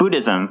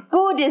Buddhism,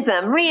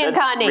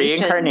 reincarnation.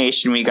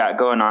 Reincarnation we got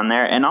going on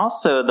there. And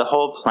also the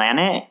whole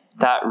planet,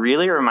 that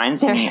really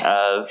reminds me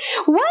of...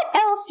 What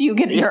else do you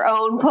get your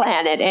own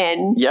planet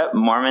in? Yep,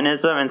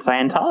 Mormonism and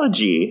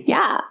Scientology.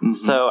 Yeah. Mm-hmm.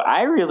 So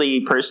I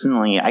really,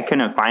 personally, I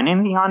couldn't find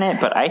anything on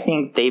it, but I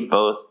think they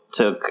both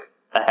took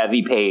a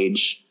heavy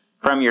page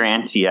from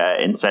Urantia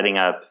in setting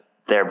up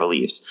their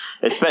beliefs,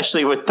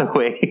 especially with the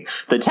way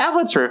the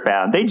tablets were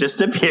found. They just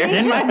appeared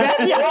in my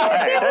backyard. They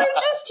were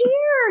just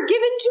here,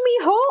 given to me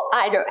whole.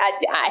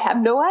 I have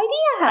no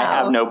idea how. I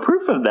have no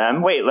proof of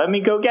them. Wait, let me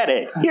go get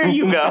it. Here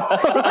you go.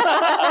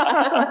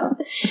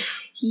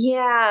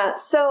 Yeah.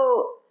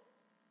 So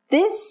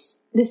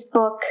this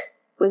book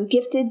was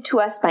gifted to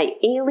us by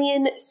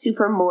alien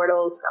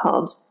supermortals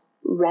called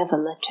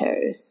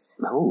Revelators.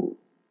 Oh.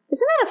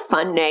 Isn't that a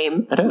fun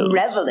name? It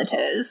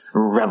is. Revelators.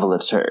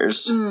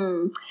 Revelators.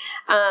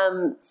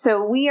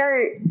 So we are,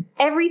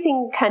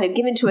 everything kind of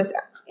given to us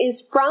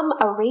is from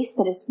a race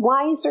that is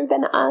wiser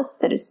than us,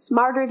 that is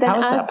smarter than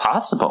us. How is that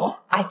possible?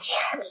 I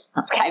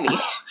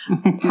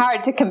mean,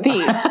 hard to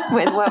compete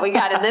with what we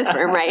got in this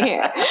room right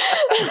here.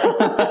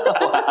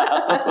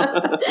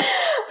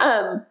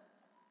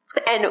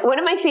 And one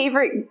of my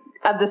favorite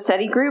of the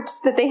study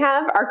groups that they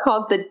have are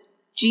called the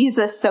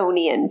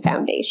Jesusonian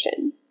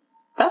Foundation.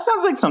 That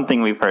sounds like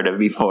something we've heard of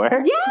before.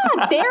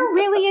 Yeah, they're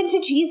really into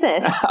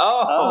Jesus.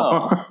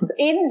 Oh.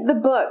 In the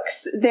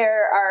books,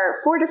 there are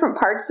 4 different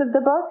parts of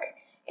the book.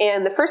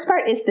 And the first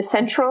part is the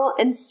central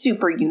and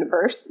super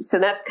universe. So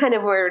that's kind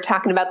of where we're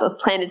talking about those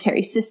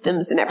planetary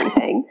systems and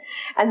everything.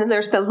 And then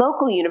there's the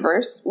local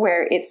universe,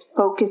 where it's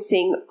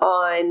focusing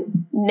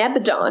on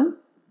Nebadon,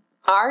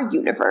 our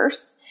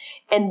universe.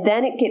 And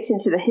then it gets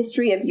into the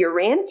history of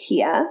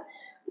Urantia,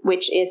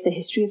 which is the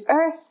history of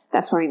Earth.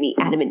 That's where we meet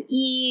Adam and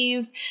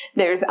Eve.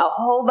 There's a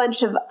whole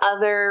bunch of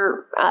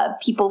other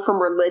people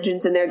from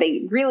religions in there.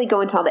 They really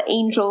go into all the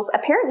angels.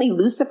 Apparently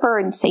Lucifer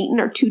and Satan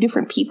are 2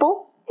 different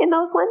people in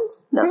those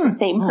ones, not the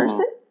same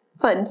person.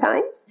 Fun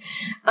times.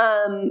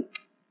 And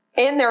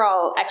they're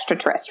all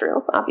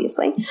extraterrestrials,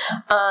 obviously.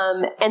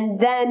 And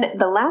then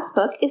the last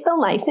book is the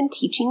life and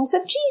teachings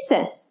of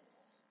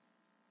Jesus.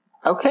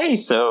 Okay,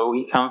 so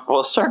we come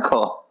full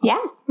circle.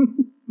 Yeah.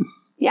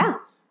 Yeah.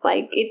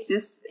 Like, it's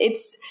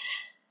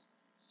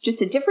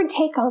just a different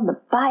take on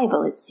the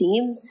Bible, it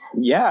seems.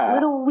 Yeah. A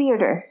little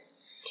weirder.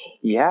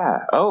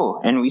 Yeah. Oh,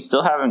 and we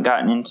still haven't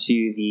gotten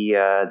into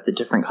the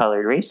different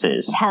colored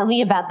races. Tell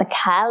me about the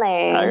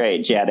colors. All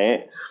right,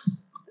 Janet.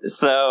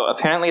 So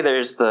apparently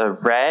there's the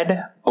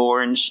red,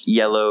 orange,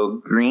 yellow,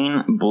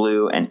 green,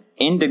 blue, and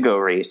indigo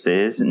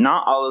races.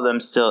 Not all of them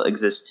still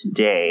exist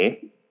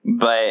today,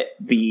 but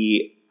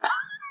the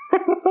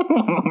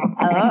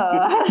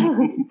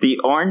the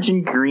orange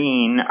and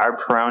green are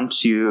prone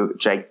to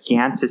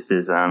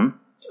giganticism.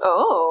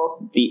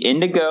 Oh. The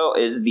indigo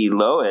is the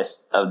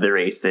lowest of the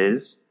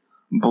races.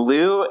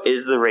 Blue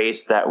is the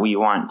race that we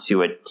want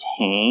to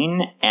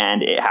attain,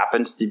 and it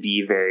happens to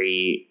be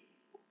very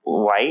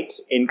white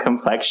in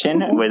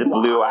complexion with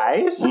blue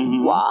eyes.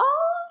 Mm-hmm. What?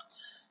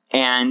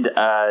 And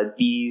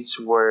these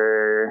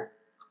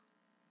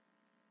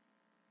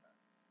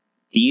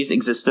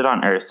existed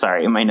on Earth.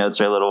 Sorry, my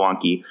notes are a little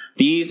wonky.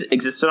 These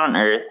existed on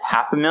Earth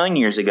 500,000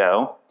 years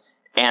ago.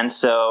 And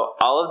so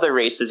all of the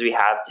races we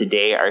have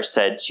today are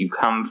said to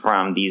come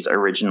from these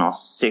original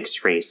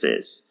 6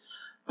 races.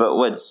 But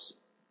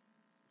what's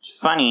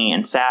funny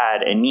and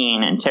sad and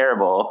mean and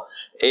terrible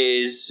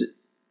is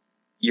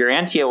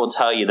Urantia will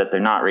tell you that they're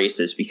not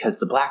racist because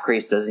the black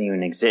race doesn't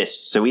even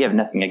exist. So we have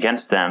nothing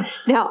against them.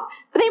 No,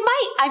 but they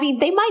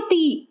might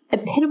be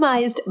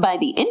epitomized by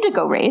the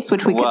indigo race,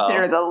 which we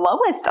consider the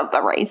lowest of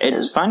the races.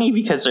 It's funny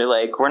because they're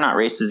like, we're not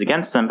racist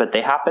against them, but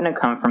they happen to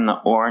come from the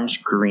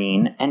orange,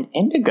 green, and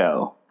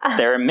indigo.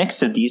 They're a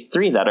mix of these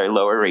 3 that are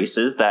lower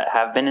races that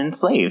have been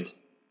enslaved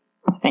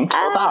and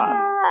killed off.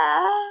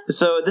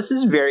 So this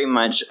is very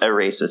much a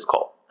racist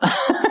cult.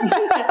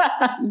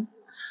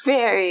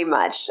 Very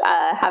much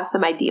have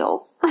some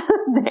ideals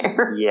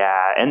there.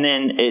 Yeah, and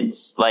then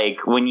it's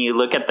like when you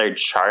look at their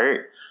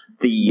chart,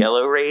 the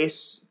yellow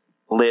race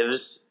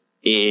lives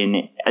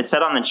it's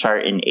set on the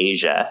chart in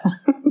Asia.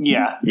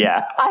 Yeah.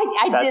 Yeah.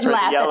 I did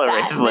laugh at yellow that.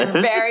 race lives.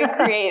 Very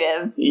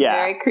creative. Yeah.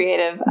 Very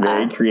creative.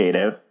 Very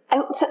creative.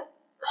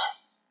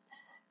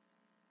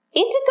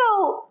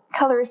 Indigo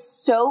color is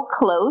so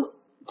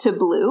close to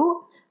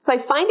blue, so I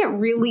find it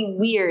really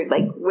weird,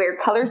 like where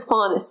colors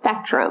fall on a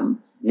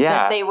spectrum. Yeah.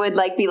 That they would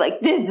like be like,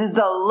 this is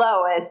the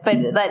lowest, but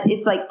that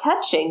it's like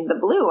touching the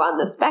blue on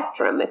the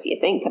spectrum if you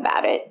think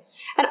about it.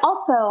 And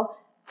also,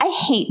 I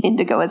hate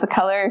indigo as a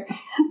color.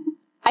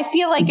 I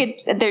feel like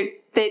it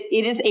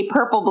is a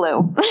purple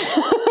blue.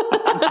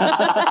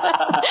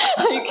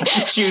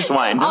 Like, choose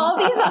one. all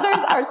these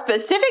others are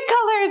specific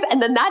colors,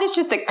 and then that is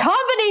just a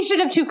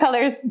combination of 2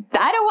 colors.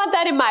 I don't want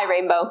that in my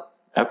rainbow.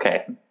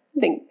 Okay.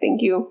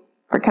 Thank you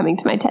for coming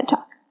to my TED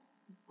Talk.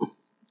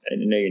 I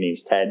didn't know your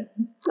name's Ted.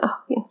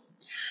 Oh, yes.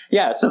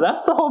 Yeah, so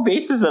that's the whole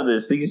basis of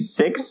this. These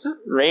 6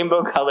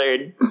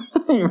 rainbow-colored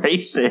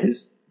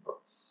races.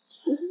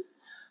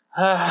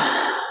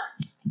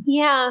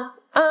 Yeah.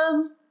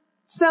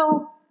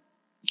 So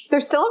they're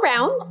still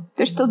around.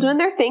 They're still doing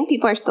their thing.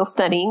 People are still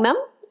studying them.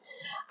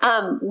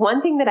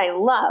 One thing that I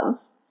love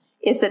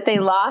is that they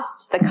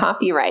lost the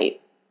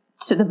copyright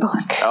to the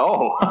book.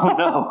 Oh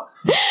no.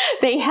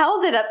 They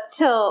held it up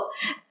till...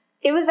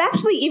 It was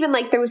actually even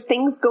like there was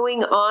things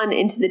going on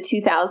into the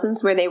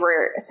 2000s where they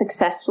were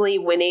successfully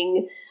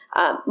winning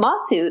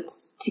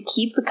lawsuits to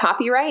keep the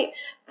copyright.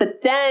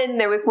 But then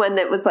there was one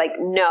that was like,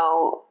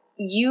 no,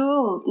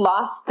 you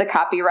lost the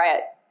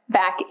copyright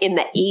back in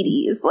the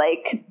 80s.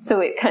 Like, so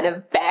it kind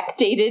of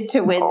backdated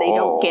to when they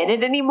don't get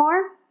it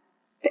anymore.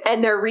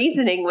 And their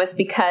reasoning was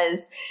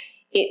because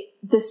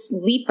the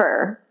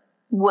sleeper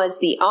was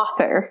the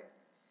author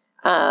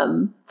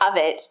of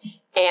it.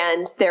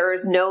 and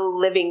there's no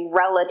living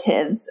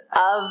relatives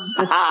of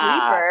the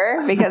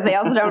sleeper because they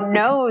also don't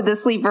know who the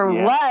sleeper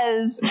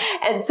was.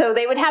 And so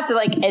they would have to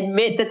like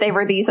admit that they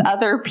were these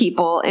other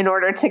people in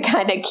order to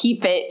kind of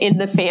keep it in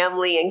the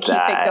family and keep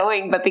it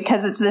going. But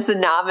because it's this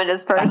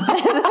anonymous person,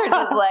 they're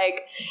just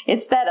like,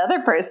 it's that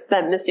other person,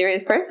 that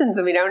mysterious person,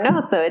 so we don't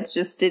know. So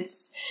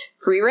it's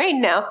free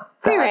reign now.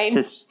 That's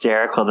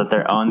hysterical that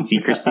their own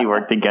secrecy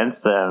worked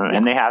against them,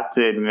 and they have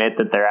to admit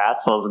that they're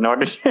assholes in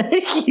order to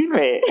keep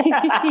it.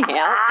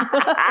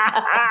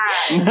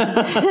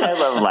 I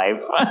love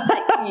life.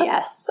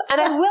 Yes.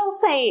 And I will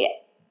say,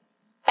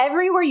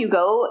 everywhere you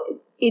go,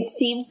 it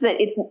seems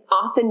that it's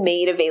often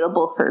made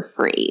available for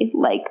free.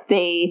 Like,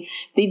 they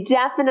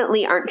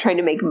definitely aren't trying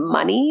to make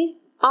money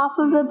off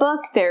of the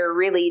book. They're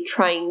really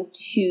trying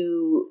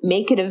to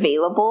make it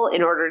available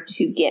in order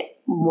to get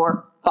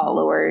more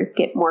followers,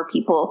 get more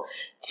people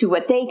to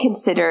what they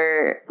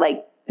consider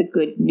like the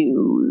good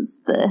news,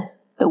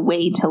 the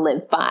way to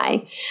live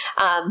by.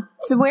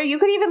 So where you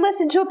could even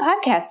listen to a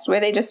podcast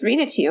where they just read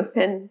it to you.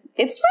 And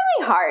it's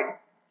really hard.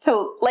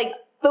 So like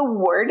the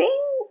wording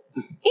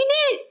in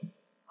it,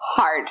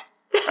 hard.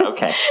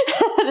 Okay.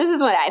 This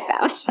is what I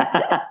found.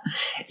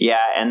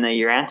 Yeah, and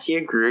the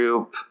Urantia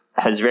group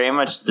has very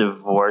much the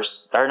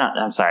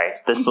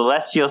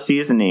Celestial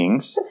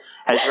Seasonings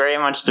has very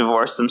much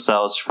divorced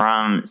themselves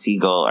from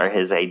Siegel or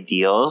his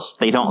ideals.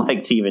 They don't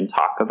like to even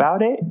talk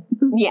about it.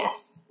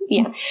 Yes.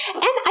 Yeah. And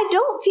I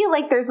don't feel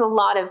like there's a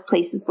lot of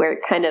places where it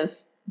kind of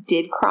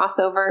did cross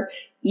over.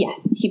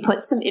 Yes, he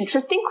put some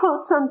interesting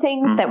quotes on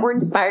things that were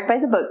inspired by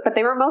the book, but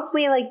they were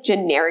mostly like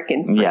generic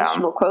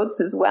inspirational quotes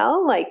as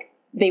well. Like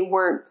they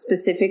weren't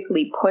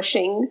specifically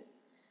pushing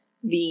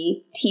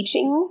the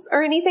teachings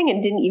or anything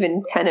and didn't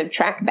even kind of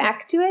track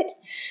back to it.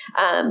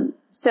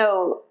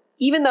 So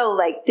even though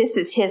like this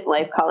is his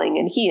life calling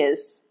and he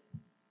is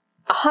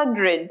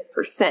 100%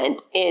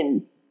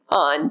 in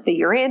on the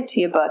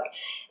Urantia book,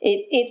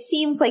 it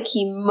seems like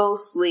he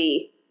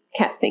mostly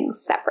kept things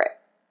separate.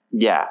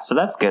 Yeah, so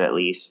that's good at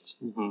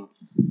least. Mm-hmm.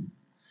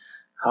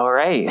 All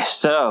right,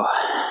 so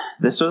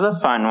this was a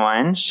fun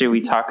one. Should we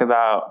talk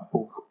about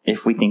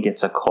if we think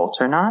it's a cult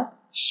or not?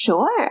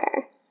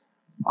 Sure.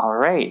 All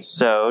right,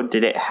 so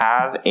did it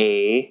have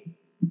a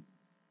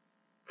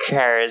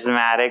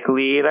charismatic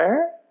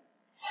leader?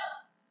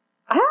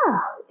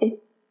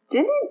 It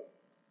didn't.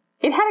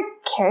 It had a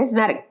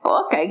charismatic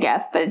book, I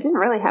guess, but it didn't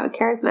really have a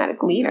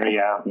charismatic leader.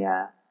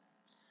 Yeah.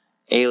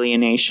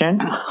 Alienation.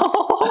 There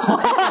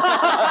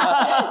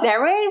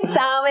were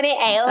so many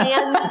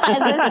aliens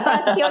in this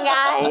book, you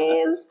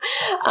guys.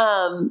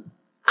 I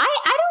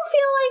don't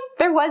feel like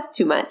there was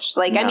too much.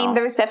 Like, no. I mean,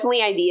 there was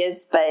definitely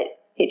ideas, but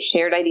it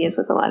shared ideas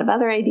with a lot of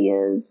other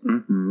ideas.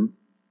 Mm-hmm.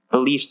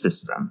 Belief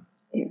system.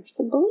 There are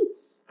some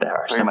beliefs. There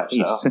are so much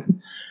so.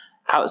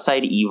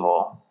 Outside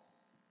evil.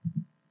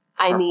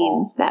 I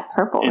mean, that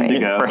purple race.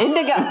 Indigo.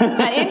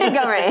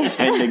 Indigo race.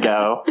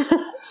 Indigo.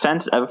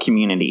 Sense of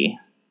community.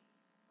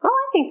 Oh,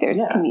 I think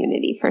there's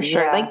community for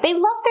sure. Yeah. Like, they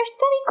love their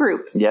study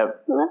groups.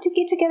 Yep. They love to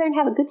get together and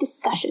have a good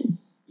discussion.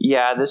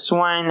 Yeah, this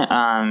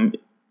one,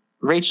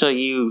 Rachel,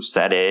 you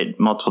said it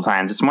multiple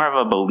times. It's more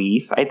of a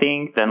belief, I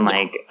think, than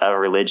like a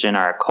religion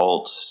or a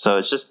cult. So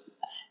it's just,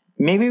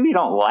 maybe we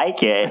don't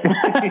like it,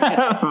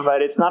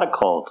 but it's not a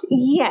cult.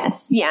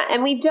 Yes. Yeah.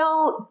 And we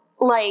don't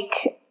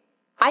like...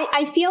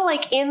 I feel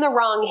like in the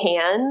wrong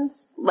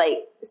hands, like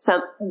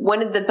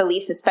one of the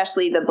beliefs,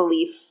 especially the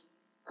belief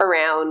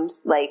around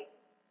like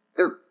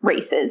the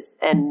races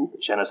and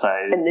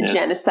genocide and the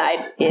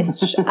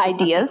genocide-ish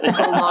ideas that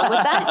go along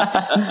with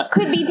that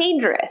could be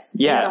dangerous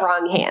in the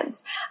wrong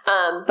hands.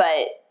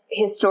 But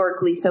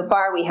historically, so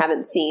far, we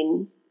haven't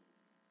seen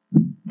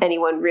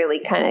anyone really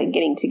kind of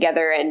getting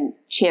together and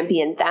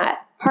champion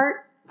that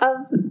part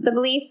of the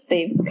belief.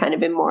 They've kind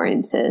of been more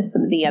into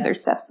some of the other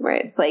stuffs where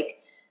it's like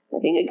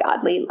living a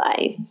godly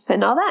life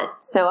and all that.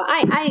 So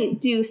I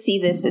do see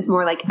this as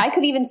more like, I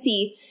could even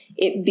see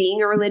it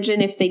being a religion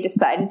if they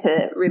decided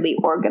to really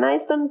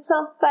organize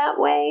themselves that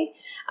way.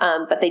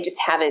 But they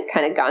just haven't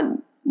kind of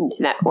gone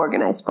into that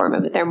organized form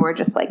of it. They're more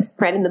just like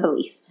spreading the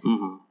belief.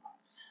 Mm-hmm.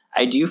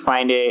 I do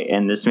find it,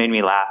 and this made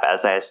me laugh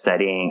as I was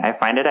studying, I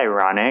find it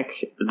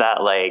ironic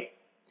that like,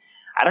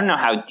 I don't know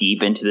how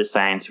deep into the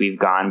science we've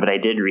gone, but I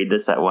did read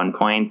this at one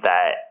point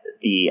that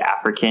the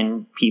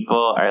African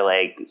people are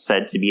like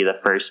said to be the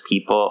first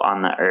people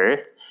on the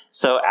earth.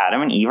 So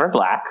Adam and Eve are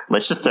black.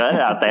 Let's just throw it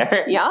out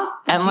there. Yeah.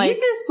 And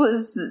Jesus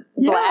was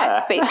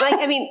black.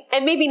 Like, I mean,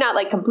 and maybe not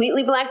like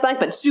completely black,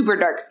 but super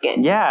dark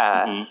skin.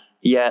 Yeah. Mm-hmm.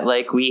 Yeah.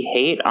 Like we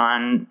hate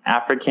on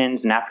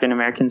Africans and African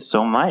Americans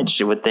so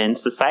much within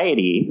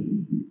society.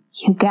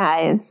 You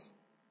guys,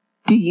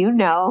 do you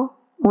know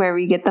where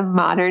we get the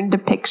modern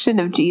depiction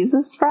of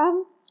Jesus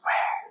from?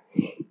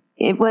 Where?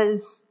 It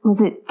was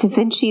it Da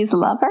Vinci's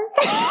Lover?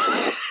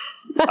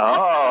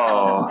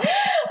 Oh.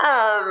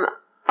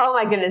 Oh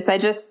my goodness. I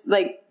just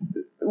like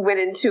went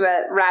into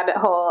a rabbit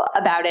hole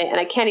about it and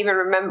I can't even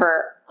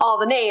remember all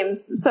the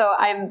names. So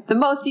I'm the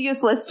most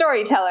useless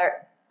storyteller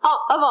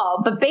of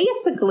all, but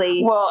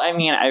basically... Well, I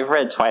mean, I've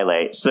read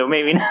Twilight, so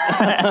maybe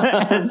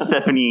not.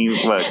 Stephanie,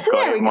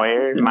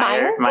 Meyer.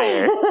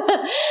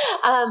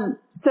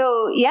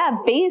 So, yeah,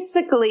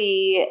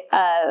 basically,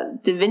 Da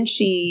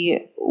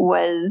Vinci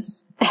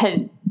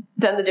had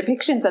done the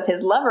depictions of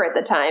his lover at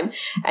the time,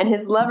 and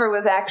his lover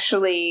was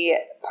actually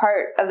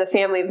part of the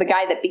family of the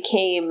guy that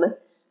became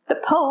the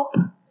Pope.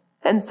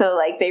 And so,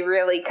 like, they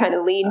really kind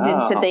of leaned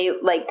into, they,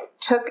 like,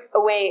 took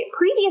away,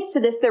 previous to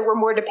this, there were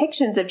more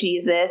depictions of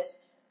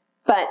Jesus,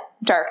 but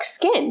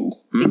dark-skinned,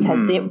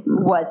 because it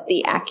was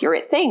the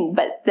accurate thing.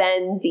 But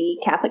then the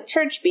Catholic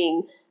Church,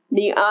 being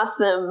the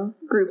awesome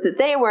group that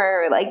they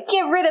were, like,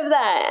 get rid of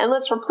that, and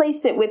let's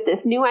replace it with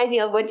this new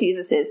ideal of what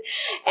Jesus is.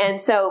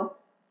 And so,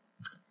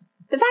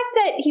 the fact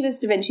that he was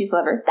Da Vinci's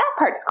lover, that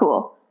part's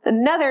cool.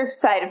 Another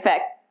side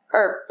effect,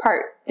 or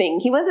part thing,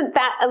 he wasn't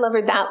a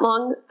lover that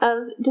long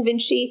of Da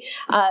Vinci.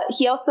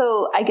 He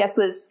also, I guess,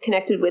 was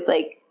connected with,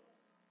 like,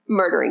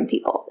 murdering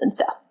people and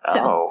stuff.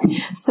 So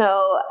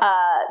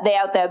they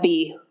out there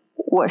be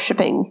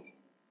worshipping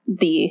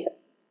the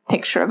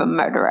picture of a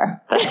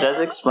murderer. That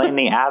does explain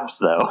the abs,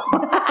 though.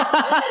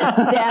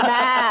 Damn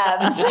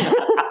abs.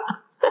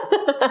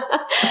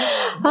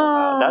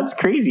 That's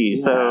crazy.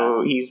 Yeah.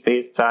 So he's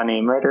based on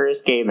a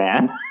murderous gay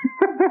man.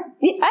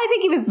 I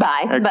think he was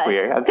bi.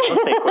 Queer. Let's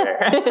say queer.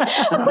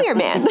 A queer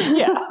man.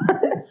 Yeah.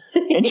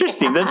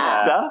 Interesting. The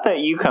stuff that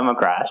you come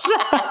across.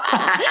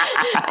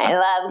 I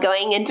love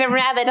going into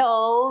rabbit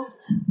holes.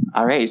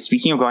 All right.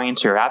 Speaking of going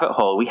into a rabbit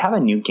hole, we have a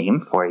new game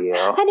for you.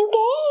 A new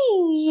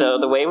game. So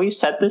the way we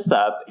set this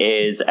up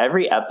is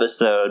every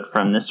episode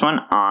from this one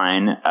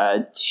on,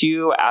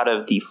 2 out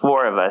of the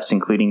 4 of us,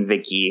 including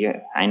Vicky,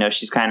 I know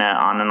she's kind of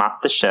on and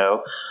off the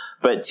show,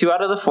 but 2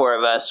 out of the 4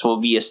 of us will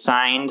be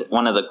assigned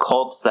one of the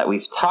cults that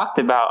we've talked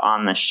about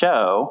on the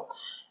show.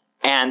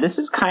 And this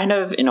is kind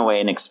of, in a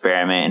way, an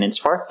experiment, and it's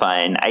for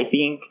fun. I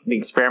think the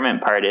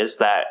experiment part is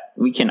that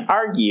we can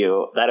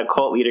argue that a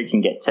cult leader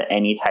can get to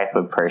any type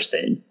of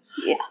person.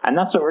 Yeah. And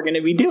that's what we're going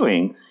to be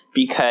doing,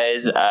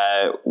 because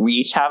we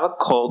each have a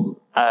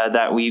cult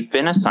that we've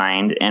been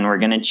assigned, and we're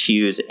going to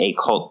choose a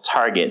cult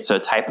target. So a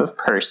type of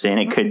person.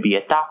 It could be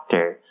a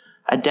doctor,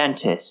 a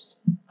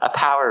dentist, a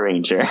Power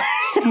Ranger.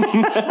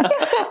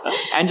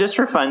 And just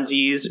for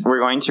funsies, we're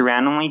going to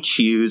randomly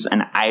choose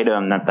an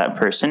item that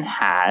person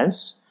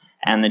has.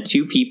 And the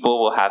 2 people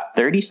will have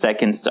 30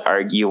 seconds to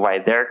argue why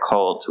their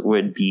cult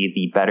would be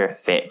the better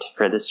fit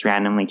for this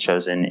randomly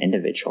chosen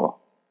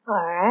individual.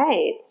 All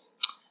right.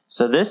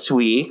 So this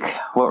week,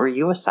 what were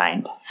you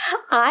assigned?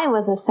 I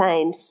was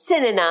assigned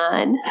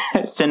Cinnamon.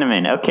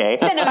 Cinnamon, okay.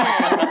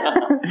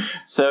 Cinnamon.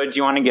 So do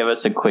you want to give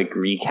us a quick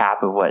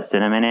recap of what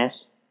cinnamon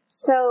is?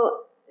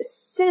 So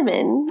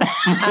Cinnamon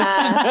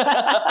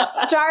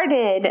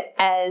started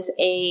as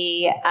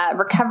a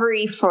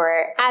recovery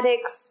for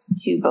addicts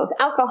to both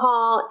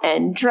alcohol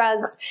and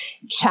drugs.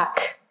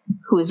 Chuck,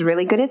 who was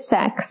really good at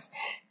sex,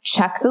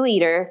 Chuck the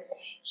leader,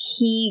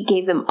 he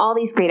gave them all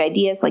these great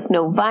ideas, like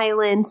no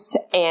violence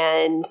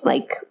and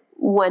like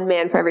one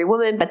man for every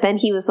woman. But then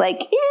he was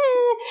like,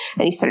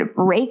 and he started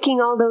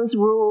breaking all those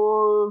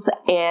rules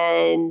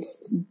and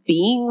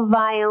being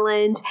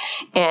violent.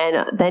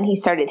 And then he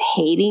started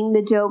hating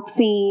the dope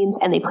fiends,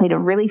 and they played a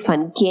really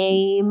fun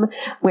game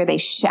where they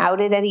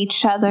shouted at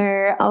each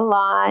other a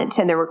lot.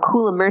 And there were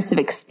cool immersive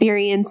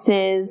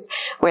experiences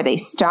where they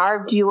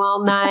starved you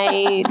all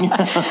night.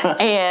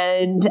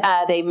 And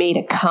they made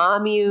a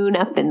commune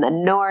up in the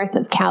north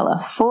of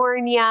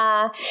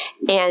California.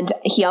 And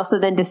he also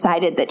then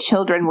decided that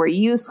children were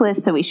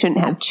useless, so we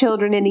shouldn't have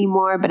children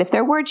anymore. But if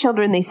there were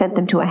children, they sent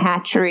them to a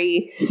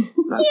hatchery.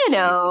 You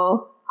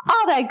know,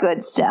 all that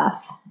good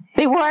stuff.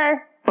 They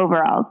wore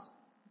overalls.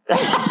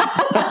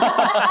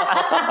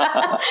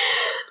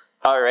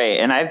 All right,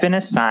 and I've been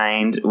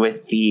assigned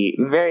with the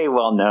very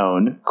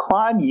well-known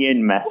Kuan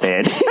Yin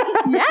method.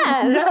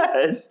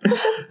 Yes.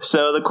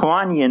 So the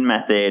Kuan Yin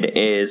method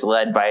is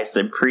led by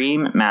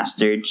Supreme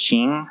Master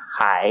Ching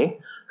Hai,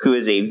 who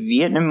is a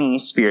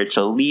Vietnamese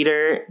spiritual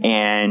leader,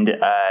 and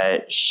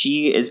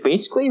she is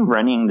basically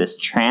running this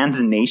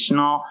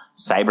transnational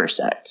cyber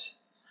sect.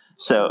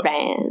 So,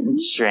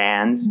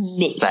 trans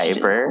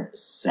cyber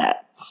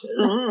sect.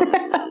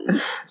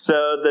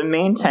 So, the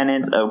main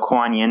tenet of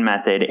Kuan Yin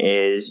method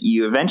is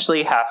you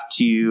eventually have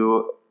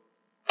to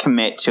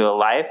commit to a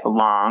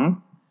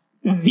lifelong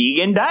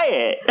vegan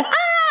diet.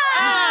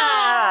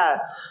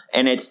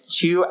 And it's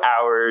 2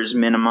 hours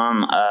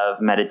minimum of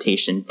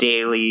meditation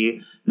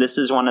daily. This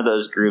is one of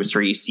those groups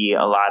where you see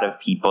a lot of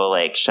people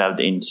like shoved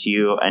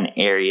into an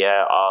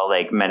area, all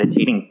like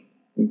meditating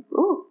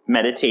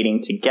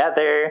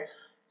together.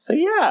 So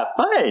yeah,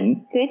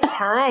 fun. Good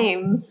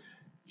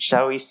times.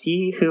 Shall we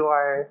see who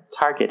our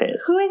target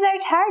is? Who is our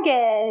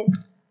target?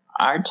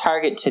 Our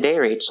target today,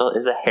 Rachel,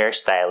 is a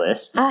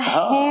hairstylist. A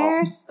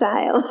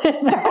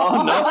hairstylist.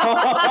 Oh, no.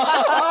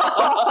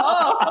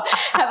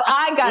 Have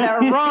I got a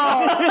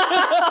role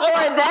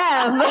for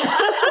them?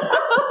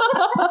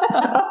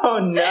 Oh,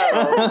 no.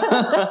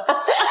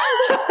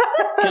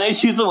 Can I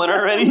choose a winner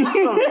already?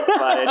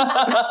 Fine.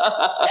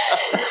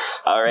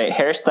 All right,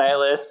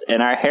 hairstylist,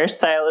 and our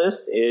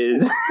hairstylist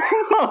is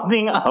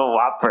holding a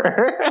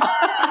Whopper. A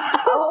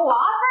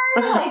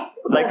Whopper?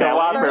 Like a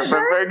Whopper for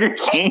Burger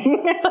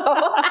King.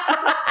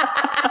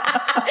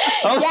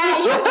 Yeah,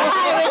 you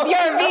try with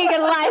your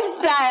vegan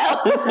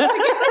lifestyle. Look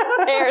at this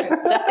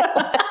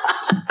hairstyle.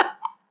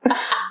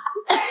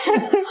 This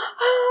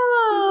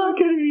is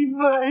gonna be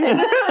fun.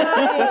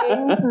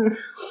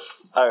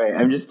 All right,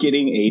 I'm just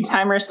getting a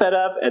timer set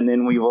up, and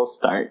then we will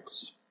start.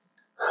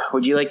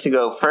 Would you like to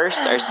go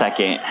first or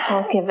second?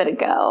 I'll give it a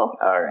go.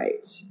 All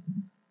right.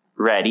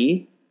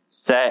 Ready,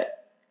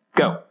 set,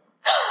 go.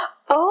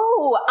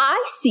 Oh,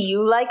 I see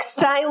you like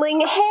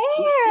styling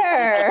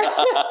hair.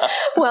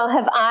 Well,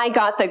 have I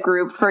got the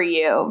group for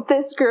you.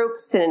 This group,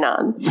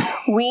 Synonym.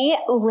 We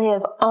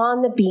live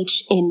on the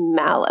beach in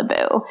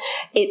Malibu.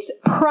 It's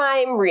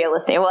prime real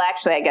estate. Well,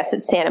 actually, I guess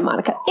it's Santa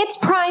Monica. It's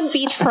prime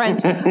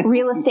beachfront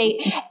real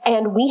estate,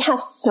 and we have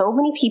so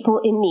many people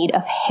in need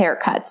of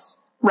haircuts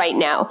right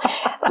now.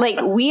 Like,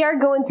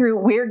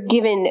 we're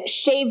giving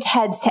shaved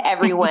heads to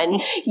everyone.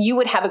 You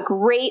would have a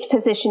great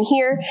position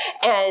here.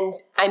 And,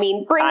 I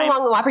mean, bring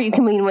along the Whopper. You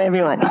can meet whatever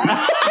you want. I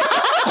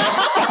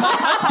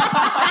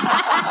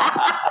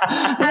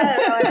don't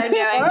know what I'm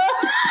doing.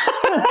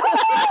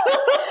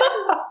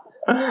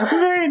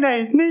 Very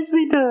nice.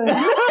 Nicely done.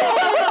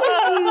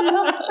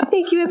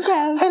 Thank you, and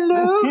proud.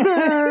 Hello,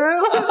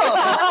 girls.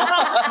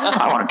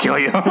 I want to kill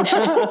you.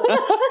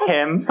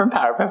 Him from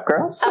Powerpuff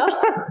Girls. Oh.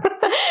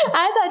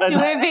 I thought you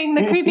were being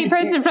the creepy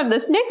person from the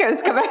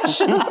Snickers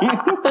commercial.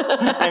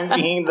 I'm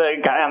being the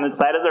guy on the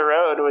side of the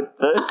road with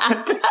the...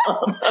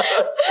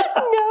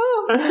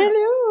 No.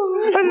 Hello.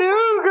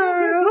 Hello,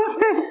 girls.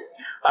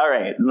 All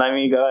right, let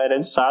me go ahead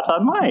and start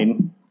on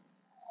mine.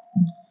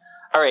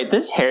 All right,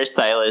 this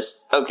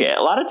hairstylist, okay,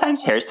 a lot of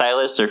times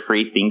hairstylists are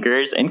free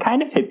thinkers and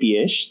kind of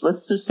hippie-ish.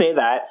 Let's just say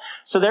that.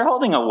 So they're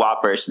holding a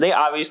Whopper, so they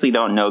obviously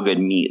don't know good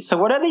meat. So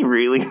what are they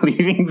really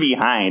leaving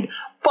behind?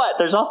 But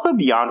there's also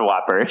Beyond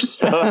Whoppers.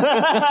 So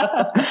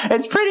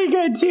it's pretty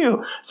good,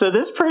 too. So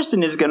this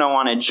person is going to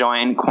want to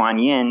join Kuan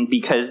Yin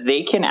because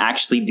they can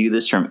actually do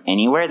this from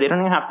anywhere. They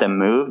don't even have to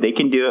move. They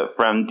can do it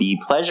from the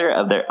pleasure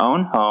of their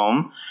own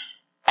home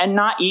and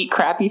not eat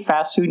crappy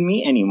fast food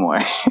meat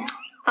anymore.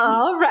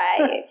 All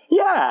right.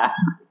 Yeah.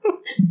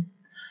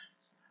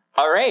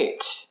 All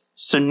right.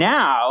 So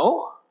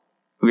now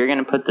we're going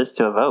to put this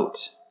to a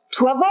vote.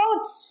 To a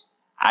vote.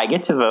 I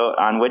get to vote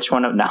on which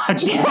one of... No, I'm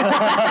just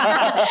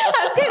I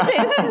was going to say,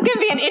 this is going to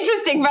be an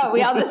interesting vote.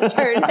 We all just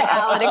turned to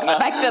Alan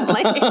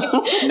expectantly.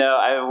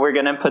 No, we're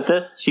going to put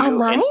this to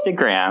Online?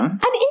 Instagram. An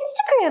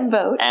Instagram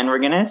vote. And we're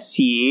going to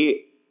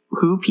see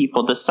who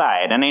people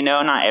decide. And I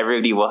know not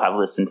everybody will have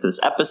listened to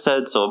this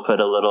episode, so we'll put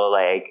a little,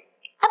 like...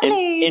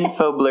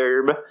 info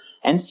blurb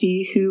and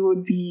see who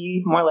would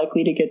be more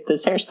likely to get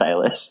this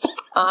hairstylist.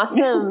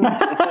 Awesome.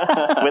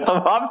 With a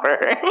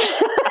Whopper.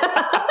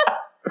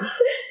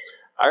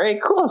 All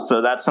right, cool. So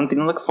that's something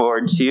to look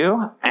forward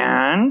to.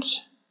 And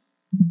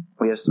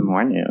we have some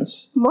more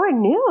news. More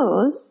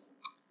news?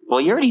 Well,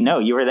 you already know.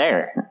 You were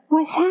there.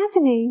 What's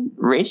happening?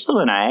 Rachel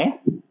and I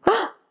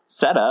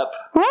set up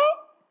What?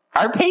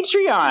 our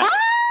Patreon.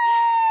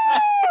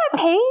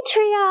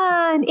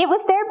 Patreon. It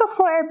was there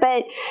before,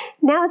 but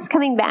now it's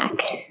coming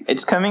back.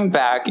 It's coming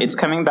back. It's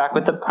coming back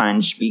with a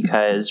punch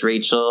because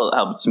Rachel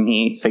helps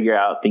me figure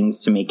out things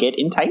to make it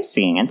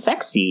enticing and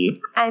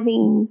sexy. I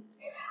mean,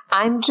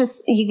 I'm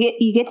just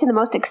you get to the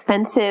most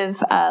expensive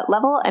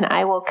level, and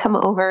I will come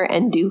over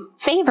and do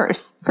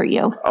favors for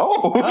you.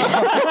 Oh,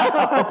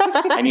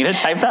 I need to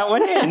type that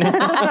one in.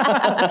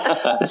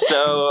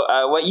 So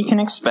what you can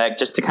expect,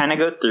 just to kind of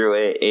go through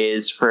it,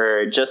 is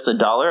for just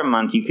 $1 a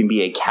month, you can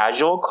be a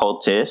casual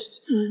cultist.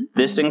 Mm-hmm.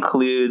 This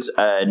includes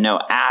no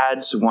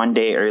ads, 1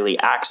 day early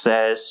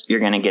access. You're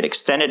going to get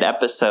extended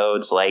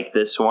episodes like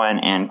this one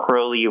and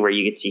Crowley, where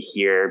you get to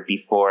hear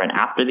before and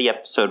after the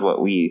episode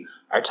what we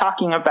are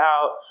talking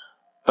about.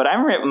 But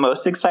I'm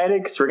most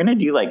excited because we're going to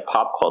do like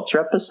pop culture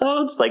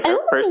episodes. Like our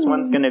first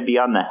one's going to be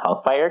on the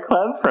Hellfire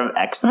Club from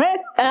X-Men.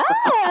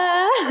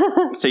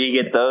 So you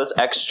get those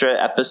extra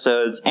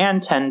episodes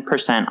and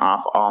 10%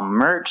 off all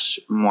merch.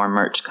 More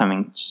merch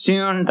coming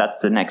soon. That's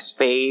the next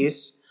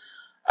phase.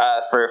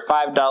 For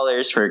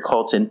 $5 for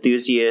cult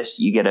enthusiasts,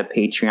 you get a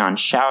Patreon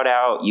shout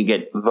out. You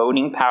get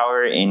voting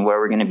power in where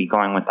we're going to be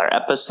going with our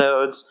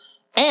episodes.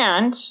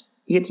 And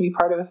you get to be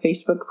part of a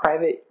Facebook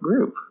private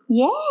group.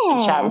 Yeah.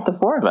 And chat with the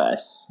four of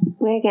us.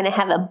 We're going to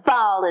have a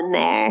ball in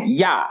there.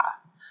 Yeah.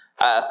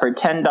 For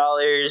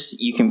 $10,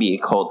 you can be a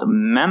cult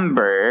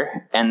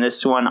member. And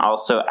this one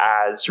also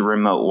adds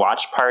remote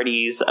watch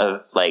parties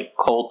of like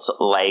cult,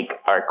 like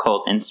our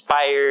cult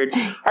inspired,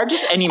 or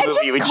just any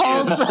movie we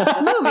choose.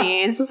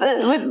 movies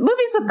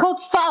with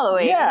cult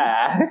following.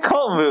 Yeah,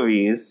 cult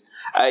movies.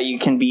 You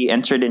can be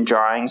entered in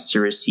drawings to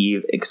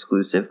receive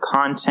exclusive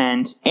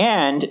content,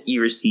 and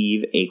you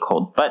receive a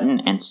cult button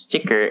and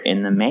sticker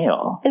in the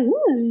mail.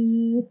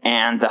 Ooh.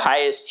 And the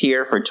highest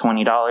tier for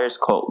 $20,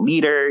 Cult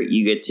Leader,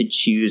 you get to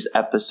choose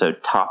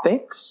episode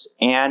topics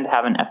and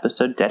have an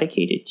episode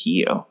dedicated to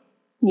you.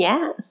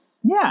 Yes.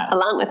 Yeah.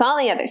 Along with all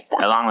the other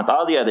stuff. Along with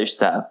all the other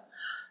stuff.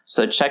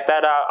 So check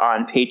that out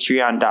on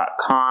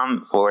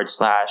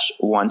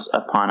patreon.com/Once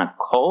Upon a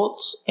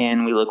Cult.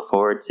 And we look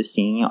forward to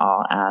seeing you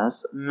all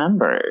as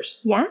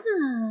members. Yeah.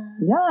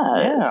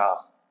 Yes. Yeah.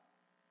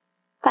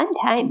 Fun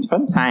times.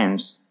 Fun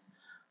times.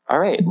 All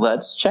right,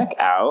 let's check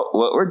out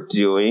what we're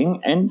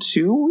doing in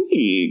 2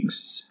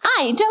 weeks.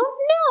 I don't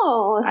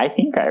know. I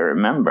think I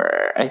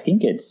remember. I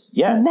think it's,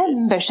 yes.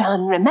 Remember,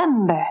 Sean,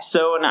 remember.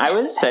 So when I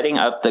was setting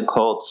up the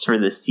cults for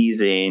the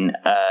season,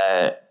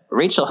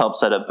 Rachel helped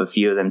set up a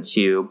few of them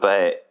too,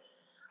 but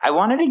I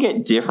wanted to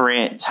get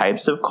different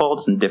types of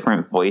cults and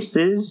different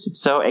voices.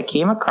 So I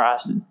came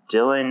across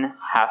Dylan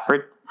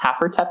Haffertepen.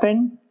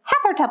 Haffertepen.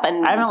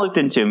 I haven't looked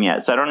into him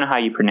yet, so I don't know how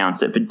you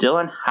pronounce it, but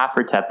Dylan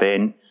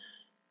Haffertepen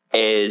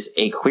is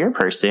a queer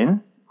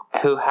person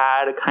who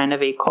had a kind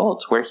of a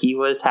cult where he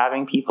was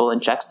having people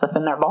inject stuff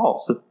in their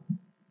balls.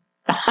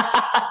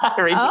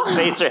 Rachel's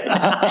face right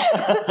now.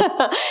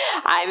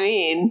 I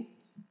mean,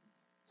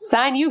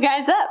 sign you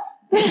guys up.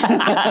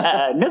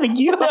 No, thank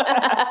you.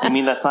 You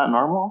mean that's not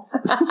normal?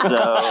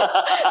 So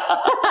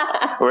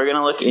we're going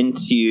to look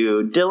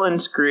into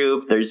Dylan's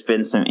group. There's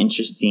been some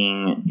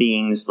interesting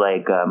things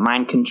like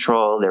mind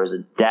control. There was a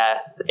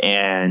death.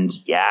 And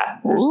yeah,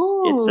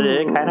 it's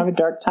a kind of a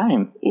dark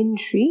time.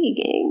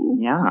 Intriguing.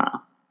 Yeah.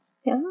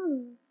 Yeah.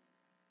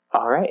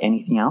 All right.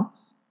 Anything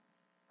else?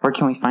 Where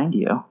can we find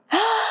you?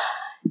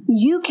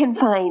 You can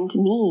find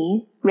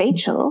me,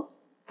 Rachel,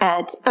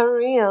 at A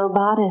Real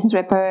Bodice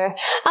Ripper,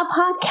 a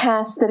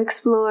podcast that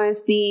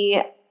explores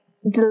the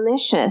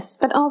delicious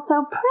but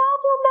also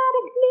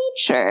problematic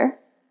nature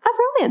of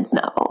romance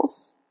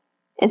novels.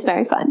 It's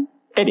very fun.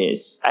 It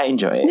is. I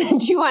enjoy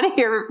it. Do you want to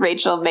hear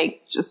Rachel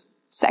make just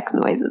sex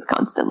noises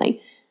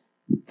constantly?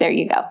 There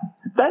you go.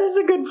 That is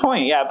a good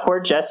point. Yeah, poor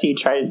Jessie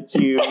tries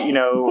to,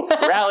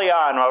 rally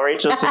on while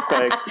Rachel's just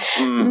like,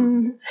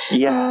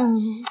 yeah.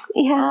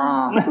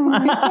 Yeah.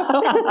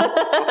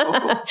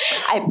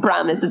 I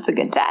promise it's a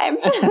good time.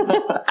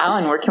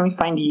 Alan, where can we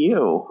find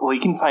you? Well, you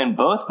can find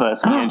both of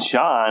us, me and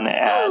Sean,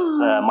 at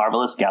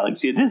Marvelous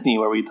Galaxy of Disney,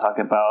 where we talk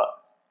about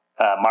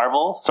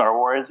Marvel, Star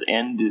Wars,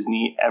 and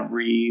Disney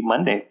every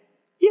Monday.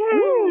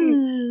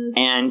 Yay!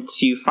 And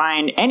to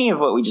find any of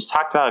what we just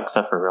talked about,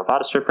 except for Real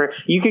Bodice Ripper,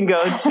 you can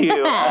go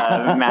to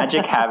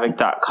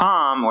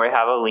magichavoc.com, where I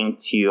have a link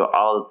to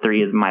all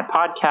 3 of my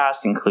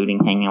podcasts,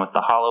 including Hanging with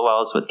the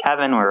Hollowells with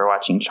Kevin, where we're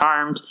watching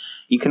Charmed.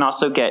 You can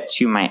also get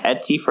to my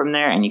Etsy from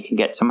there, and you can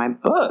get to my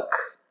book,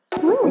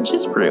 which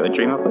is Brew, A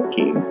Dream of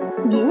Wiki.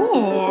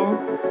 Yeah.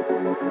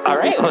 All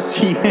right, we'll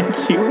see you in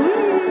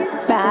 2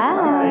 weeks.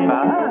 Bye.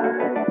 Bye.